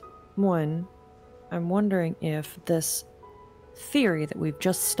things. One, I'm wondering if this theory that we've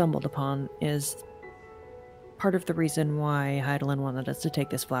just stumbled upon is part of the reason why Hydaelyn wanted us to take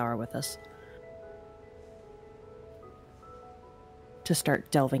this flower with us. To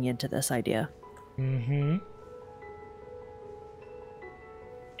start delving into this idea. Mm-hmm.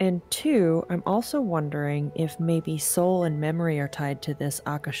 And two, I'm also wondering if maybe soul and memory are tied to this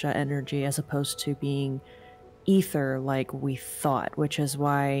Akasha energy as opposed to being ether like we thought, which is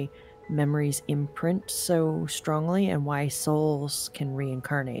why memories imprint so strongly and why souls can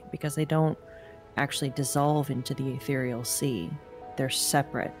reincarnate, because they don't actually dissolve into the ethereal sea. They're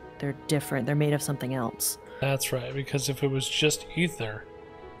separate, they're different, they're made of something else. That's right, because if it was just ether,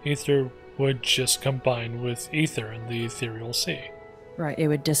 ether would just combine with ether in the ethereal sea. Right, it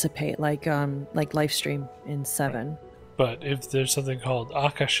would dissipate like Lifestream in 7. But if there's something called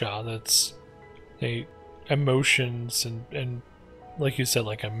Akasha, that's a emotions and like you said,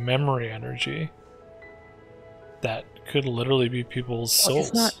 like a memory energy, that could literally be people's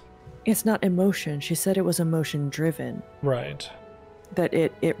souls. It's not emotion. She said it was emotion driven. Right. That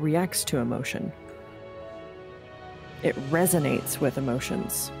it reacts to emotion. It resonates with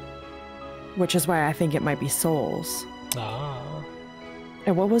emotions. Which is why I think it might be souls. Ah.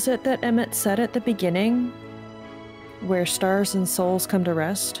 And what was it that Emmett said at the beginning? Where stars and souls come to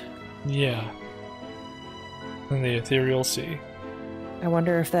rest? Yeah. In the ethereal sea. I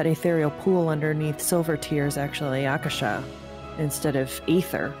wonder if that ethereal pool underneath Silvertear is actually Akasha instead of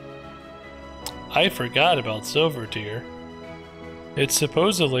ether. I forgot about Silvertear. It's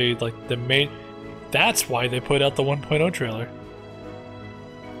supposedly like the main... That's why they put out the 1.0 trailer.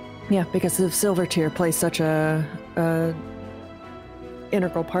 Yeah, because of Silvertear plays such a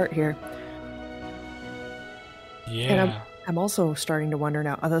integral part here. Yeah. And I'm also starting to wonder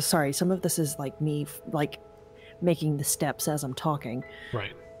now, although sorry, some of this is like me like making the steps as I'm talking.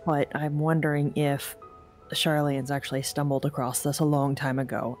 Right. But I'm wondering if the Charlayans actually stumbled across this a long time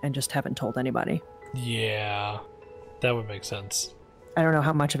ago and just haven't told anybody. Yeah, that would make sense. I don't know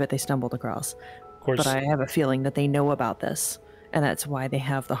how much of it they stumbled across, Of course, but I have a feeling that they know about this, and that's why they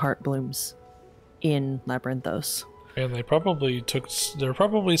have the heart blooms in Labyrinthos. and they're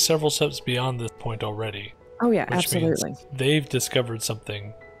probably several steps beyond this point already. Oh yeah, Which absolutely. means they've discovered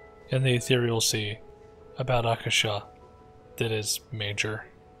something in the Ethereal Sea about Akasha that is major.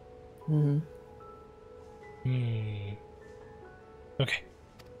 Okay.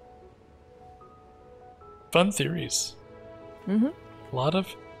 Fun theories. A lot of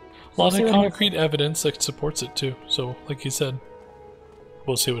concrete evidence that supports it too. So, like you said,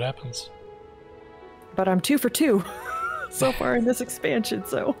 we'll see what happens. But I'm 2 for 2 so far in this expansion,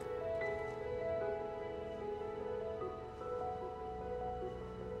 so.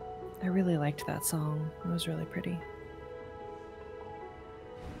 I really liked that song. It was really pretty.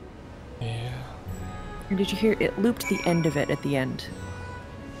 Yeah. And did you hear it looped the end of it at the end?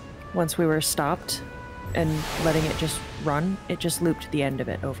 Once we were stopped and letting it just run, it just looped the end of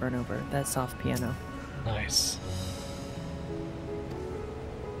it over and over. That soft piano. Nice.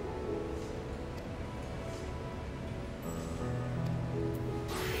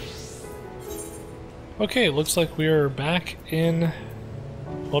 Okay, looks like we are back in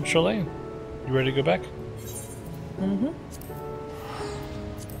Old Charlane. You ready to go back?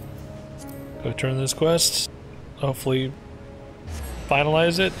 Go turn this quest. Hopefully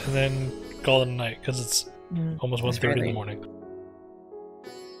finalize it and then call it a night because it's almost 1:30 in the morning.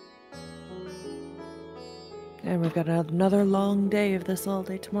 And we've got another long day of this all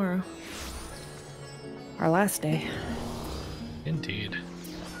day tomorrow. Our last day. Indeed.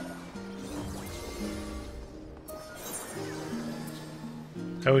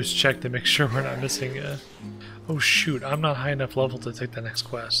 I always check to make sure we're not missing a... Oh shoot, I'm not high enough level to take the next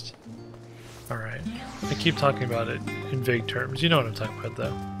quest. Alright. I keep talking about it in vague terms. You know what I'm talking about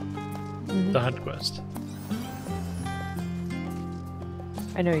though. The hunt quest.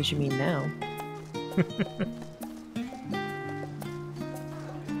 I know what you mean now.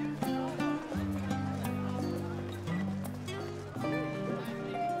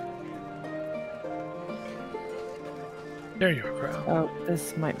 There you are, Crow. Oh,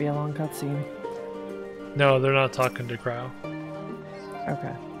 this might be a long cutscene. No, they're not talking to Crow.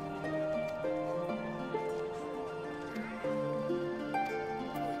 Okay.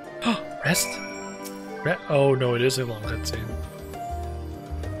 Rest? Oh no, it is a long cutscene.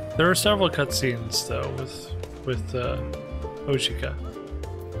 There are several cutscenes though with Oshika.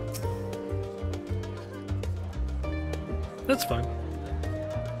 That's fine.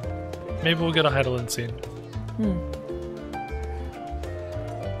 Maybe we'll get a Heidelin scene.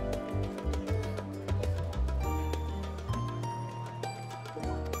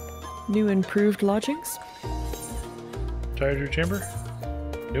 New improved lodgings? Treasure chamber?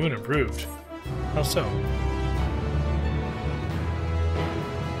 New and improved. How so?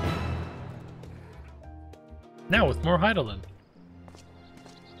 Now with more Heidelin.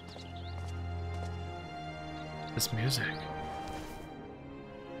 This music.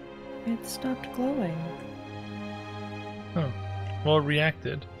 It stopped glowing. Oh. Well, it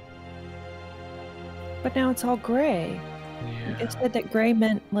reacted. But now it's all gray. Yeah. It said that gray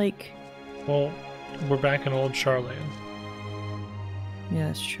meant like... Well, we're back in Old Charlane. Yeah,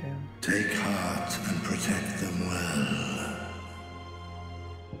 that's true. Take heart and protect them well.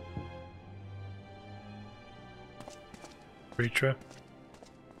 Vrtra.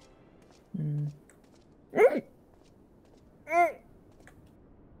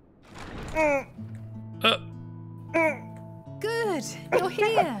 Good, you're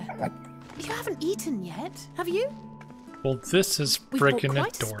here. You haven't eaten yet, have you? Well, this is We've brought freaking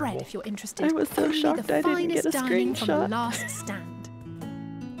quite a adorable. spread if you're interested. I was so Only shocked the I didn't get a finest dining from the screenshot. last stand.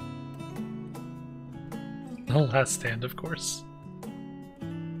 The last stand, of course.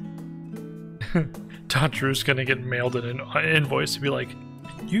 Tantru's gonna get mailed an invoice to be like,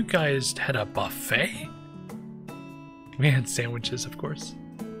 you guys had a buffet? We had sandwiches, of course.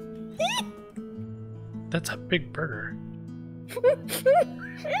 That's a big burger.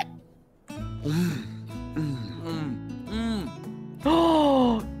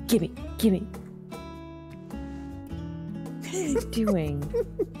 Oh, gimme, gimme. What are you doing?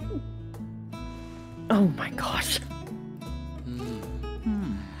 Oh my gosh.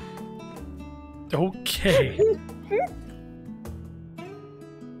 Okay.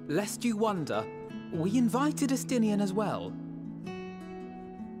 Lest you wonder, we invited Estinian as well.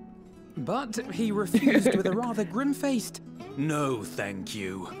 But he refused with a rather grim-faced, "No, thank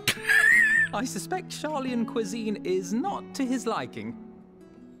you." I suspect Charlian cuisine is not to his liking.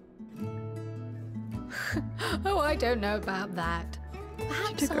 Oh, I don't know about that.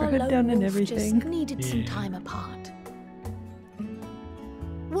 Perhaps took her our head lone down and wolf just everything. needed some time apart.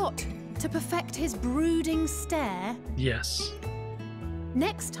 What? To perfect his brooding stare? Yes.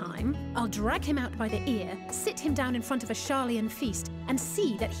 Next time, I'll drag him out by the ear, sit him down in front of a Charlian feast, and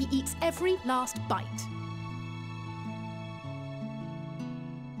see that he eats every last bite.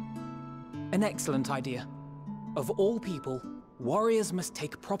 An excellent idea. Of all people, warriors must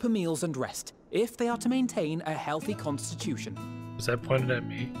take proper meals and rest if they are to maintain a healthy constitution. Was that pointed at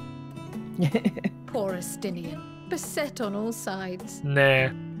me? Poor Astinian, beset on all sides. Nah.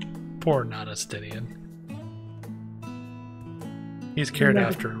 Poor not Astinian. He's cared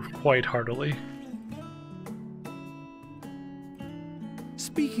after quite heartily.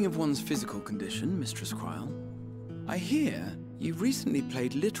 Speaking of one's physical condition, Mistress Kryl, I hear you recently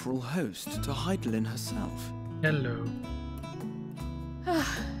played literal host to Heidelin herself. Hello.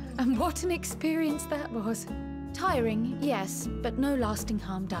 And what an experience that was. Tiring, yes, but no lasting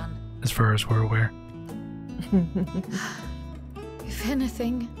harm done. As far as we're aware. If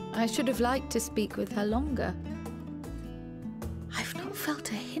anything, I should have liked to speak with her longer. I've not felt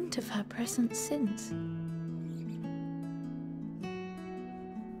a hint of her presence since.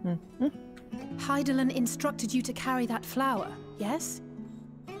 Heidelin instructed you to carry that flower, yes?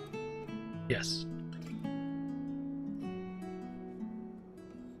 Yes.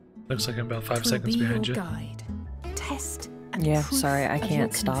 Looks like I'm about 5 'Twill seconds be behind your you. guide, test, and Yeah, proof sorry, I of your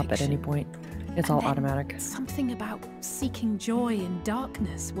can't stop at any conviction. point. It's And all then automatic. Something about seeking joy in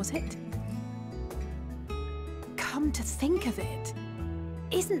darkness, was it? Come to think of it,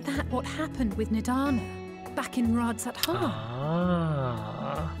 isn't that what happened with Nidana back in Radz-at-Han?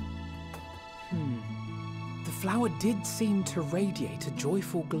 Ah. The flower did seem to radiate a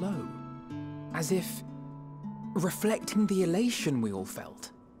joyful glow, as if reflecting the elation we all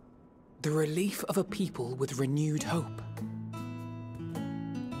felt. The relief of a people with renewed hope.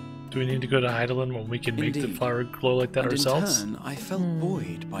 Do we need to go to Heidelin when we can make the Indeed. flower glow like that And ourselves? in turn, I felt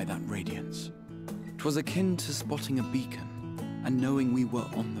buoyed by that radiance. 'Twas akin to spotting a beacon and knowing we were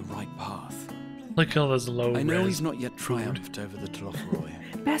on the right path. Look at all those low I know res he's not yet food. triumphed over the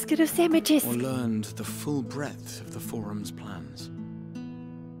Tlothroi, Basket of sandwiches! or learned the full breadth of the Forum's plans.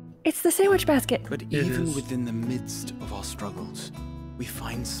 It's the sandwich basket! But even within the midst of our struggles, we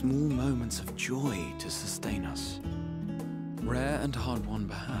find small moments of joy to sustain us. Rare and hard-won,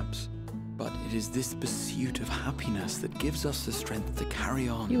 perhaps, but it is this pursuit of happiness that gives us the strength to carry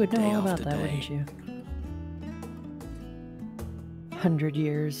on You would know day all about after that, day. wouldn't you? 100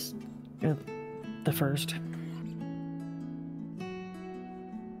 years of the first.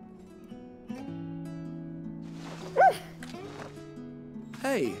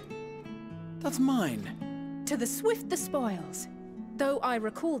 Hey, that's mine. To the swift the spoils. Though I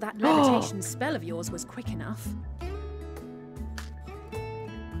recall that levitation spell of yours was quick enough.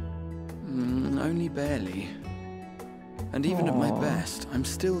 Only barely. And even at my best, I'm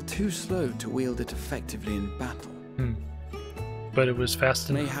still too slow to wield it effectively in battle. But it was fast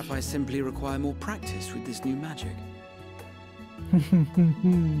enough. Mayhap I simply require more practice with this new magic.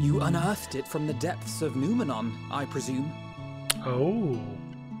 You unearthed it from the depths of Numenon, I presume. Oh.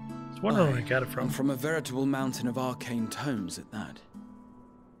 I was wondering where I got it from. And from a veritable mountain of arcane tomes at that.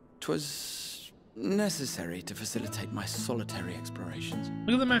 'Twas necessary to facilitate my solitary explorations.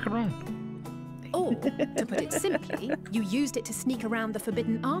 Look at the macaron. Or, to put it simply, you used it to sneak around the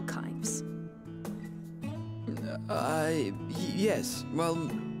Forbidden Archives. Yes, well,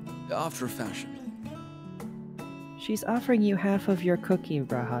 after a fashion. She's offering you half of your cookie,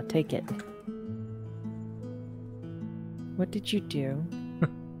 Braha. Take it. What did you do?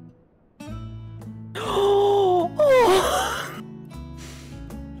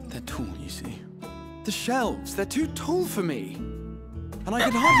 They're tall, you see. The shelves, they're too tall for me. And I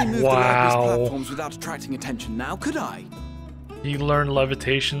could hardly move the library's platforms without attracting attention now, could I? He learned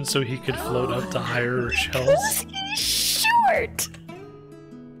levitation so he could float up to higher shelves. He's short!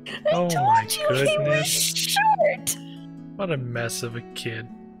 Oh my goodness. He was short! What a mess of a kid.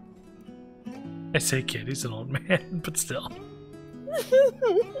 I say kid, he's an old man, but still.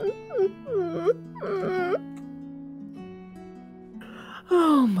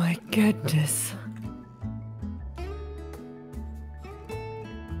 Oh my goodness.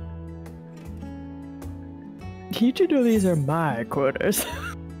 You two know these are my quarters.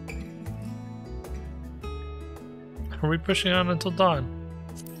 Are we pushing on until dawn?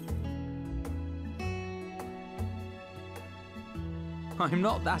 I'm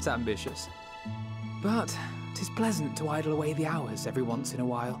not that ambitious. But 'tis pleasant to idle away the hours every once in a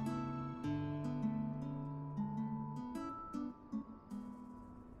while.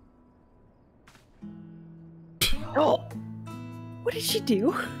 Oh! What did she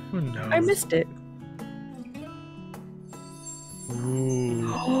do? Who knows? I missed it.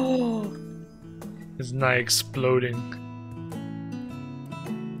 Ooh. Oh! His knife exploding.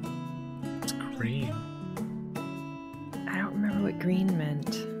 It's green. I don't remember what green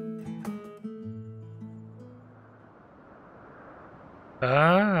meant.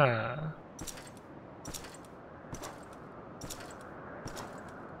 Ah.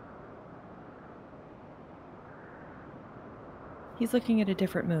 He's looking at a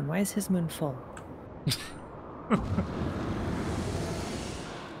different moon. Why is his moon full?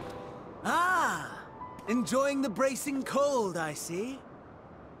 Ah! Enjoying the bracing cold, I see.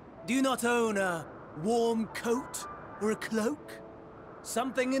 Do you not own a warm coat or a cloak?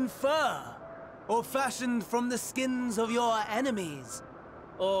 Something in fur? Or fashioned from the skins of your enemies?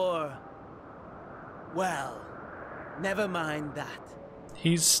 Or... well, never mind that.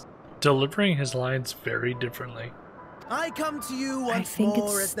 He's delivering his lines very differently. I come to you once think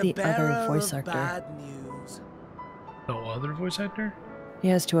more it's as the the bearer other voice of actor. bad news. No other voice actor? He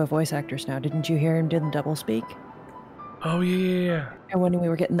has two voice actors now. Didn't you hear him do the double speak? Oh, yeah. And when we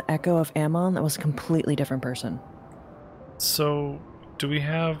were getting the echo of Ammon, that was a completely different person. So, do we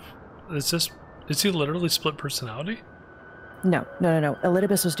have... Is he literally split personality? No.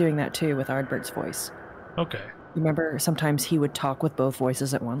 Elidibus was doing that too with Ardbert's voice. Okay. Remember, sometimes he would talk with both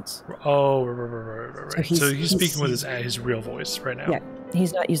voices at once. Oh, right. So he's speaking with his real voice right now. Yeah,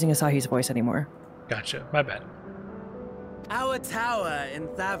 he's not using Asahi's voice anymore. Gotcha. My bad. Our tower in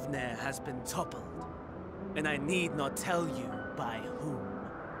Thavner has been toppled, and I need not tell you by whom.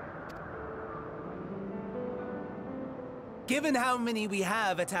 Given how many we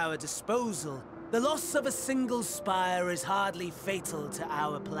have at our disposal, the loss of a single spire is hardly fatal to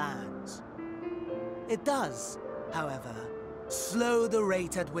our plans. It does, however, slow the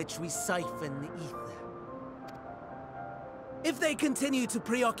rate at which we siphon ether. If they continue to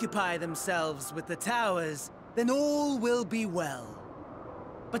preoccupy themselves with the towers, then all will be well.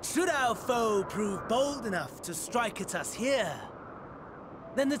 But should our foe prove bold enough to strike at us here,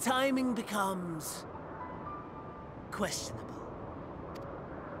 then the timing becomes questionable.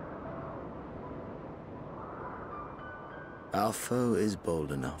 Our foe is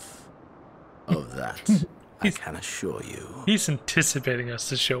bold enough. Of that, I can assure you. He's anticipating us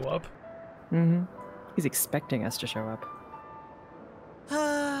to show up. Mm-hmm. He's expecting us to show up.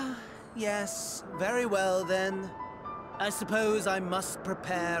 Yes, very well then. I suppose I must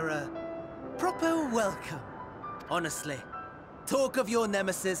prepare a proper welcome. Honestly, talk of your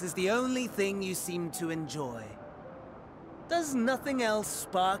nemesis is the only thing you seem to enjoy. Does nothing else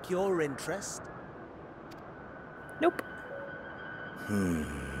spark your interest? Nope.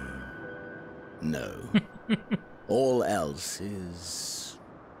 No. All else is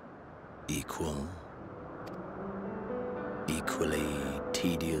equal. Equally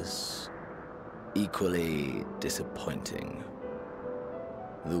tedious. Equally disappointing.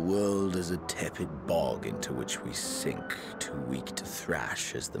 The world is a tepid bog into which we sink, too weak to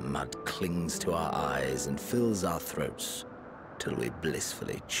thrash as the mud clings to our eyes and fills our throats till we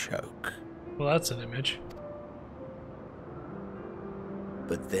blissfully choke. Well, that's an image.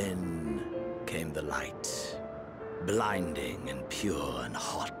 But then came the light, blinding and pure and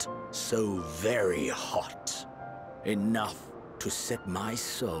hot, so very hot, enough to set my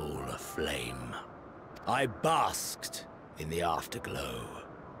soul aflame. I basked in the afterglow,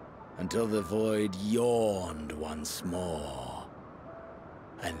 until the void yawned once more,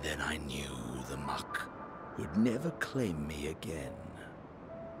 and then I knew the muck would never claim me again.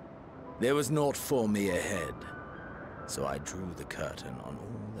 There was naught for me ahead, so I drew the curtain on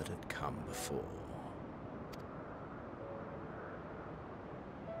all that had come before.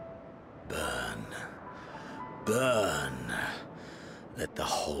 Burn. Burn. Let the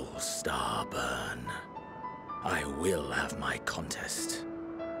whole star burn. I will have my contest.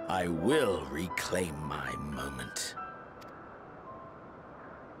 I will reclaim my moment.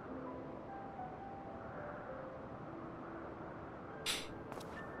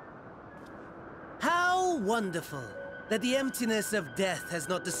 How wonderful that the emptiness of death has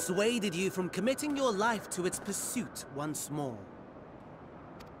not dissuaded you from committing your life to its pursuit once more.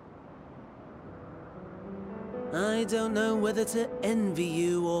 I don't know whether to envy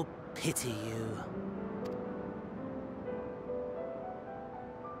you or pity you.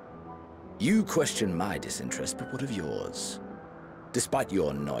 You question my disinterest, but what of yours? Despite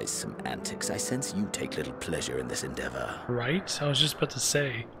your noisome antics, I sense you take little pleasure in this endeavor. Right? I was just about to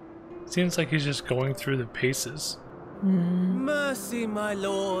say. Seems like he's just going through the paces. Mercy, my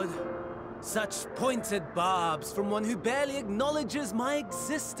lord. Such pointed barbs from one who barely acknowledges my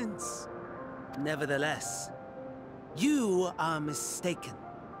existence. Nevertheless, You are mistaken.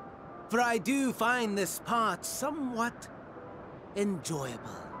 For I do find this part somewhat enjoyable.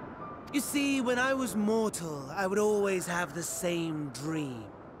 You see, when I was mortal, I would always have the same dream.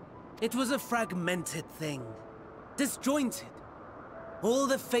 It was a fragmented thing, disjointed. All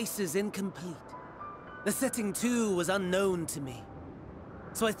the faces incomplete. The setting, too, was unknown to me.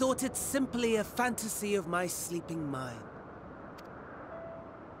 So I thought it simply a fantasy of my sleeping mind.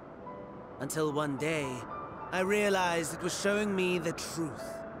 Until one day, I realized it was showing me the truth.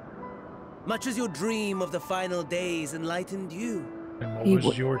 Much as your dream of the final days enlightened you. And what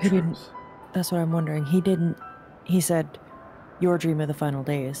was your truth? That's what I'm wondering. He said, your dream of the final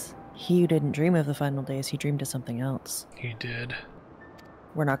days. He didn't dream of the final days, he dreamed of something else. He did.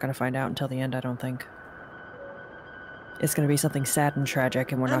 We're not going to find out until the end, I don't think. It's going to be something sad and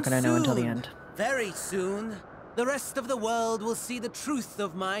tragic, and we're not going to know until the end. Very soon, the rest of the world will see the truth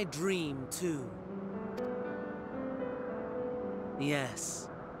of my dream, too. Yes,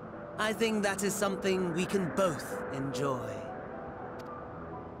 I think that is something we can both enjoy.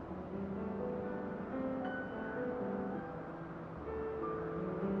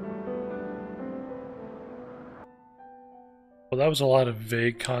 Well, that was a lot of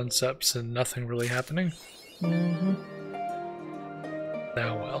vague concepts and nothing really happening. Mm-hmm.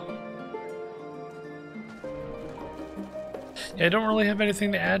 Now, well. Yeah, I don't really have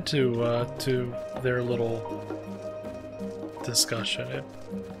anything to add to their little discussion.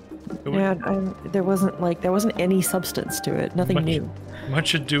 There wasn't any substance to it. Nothing new.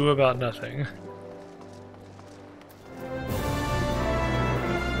 Much ado about nothing.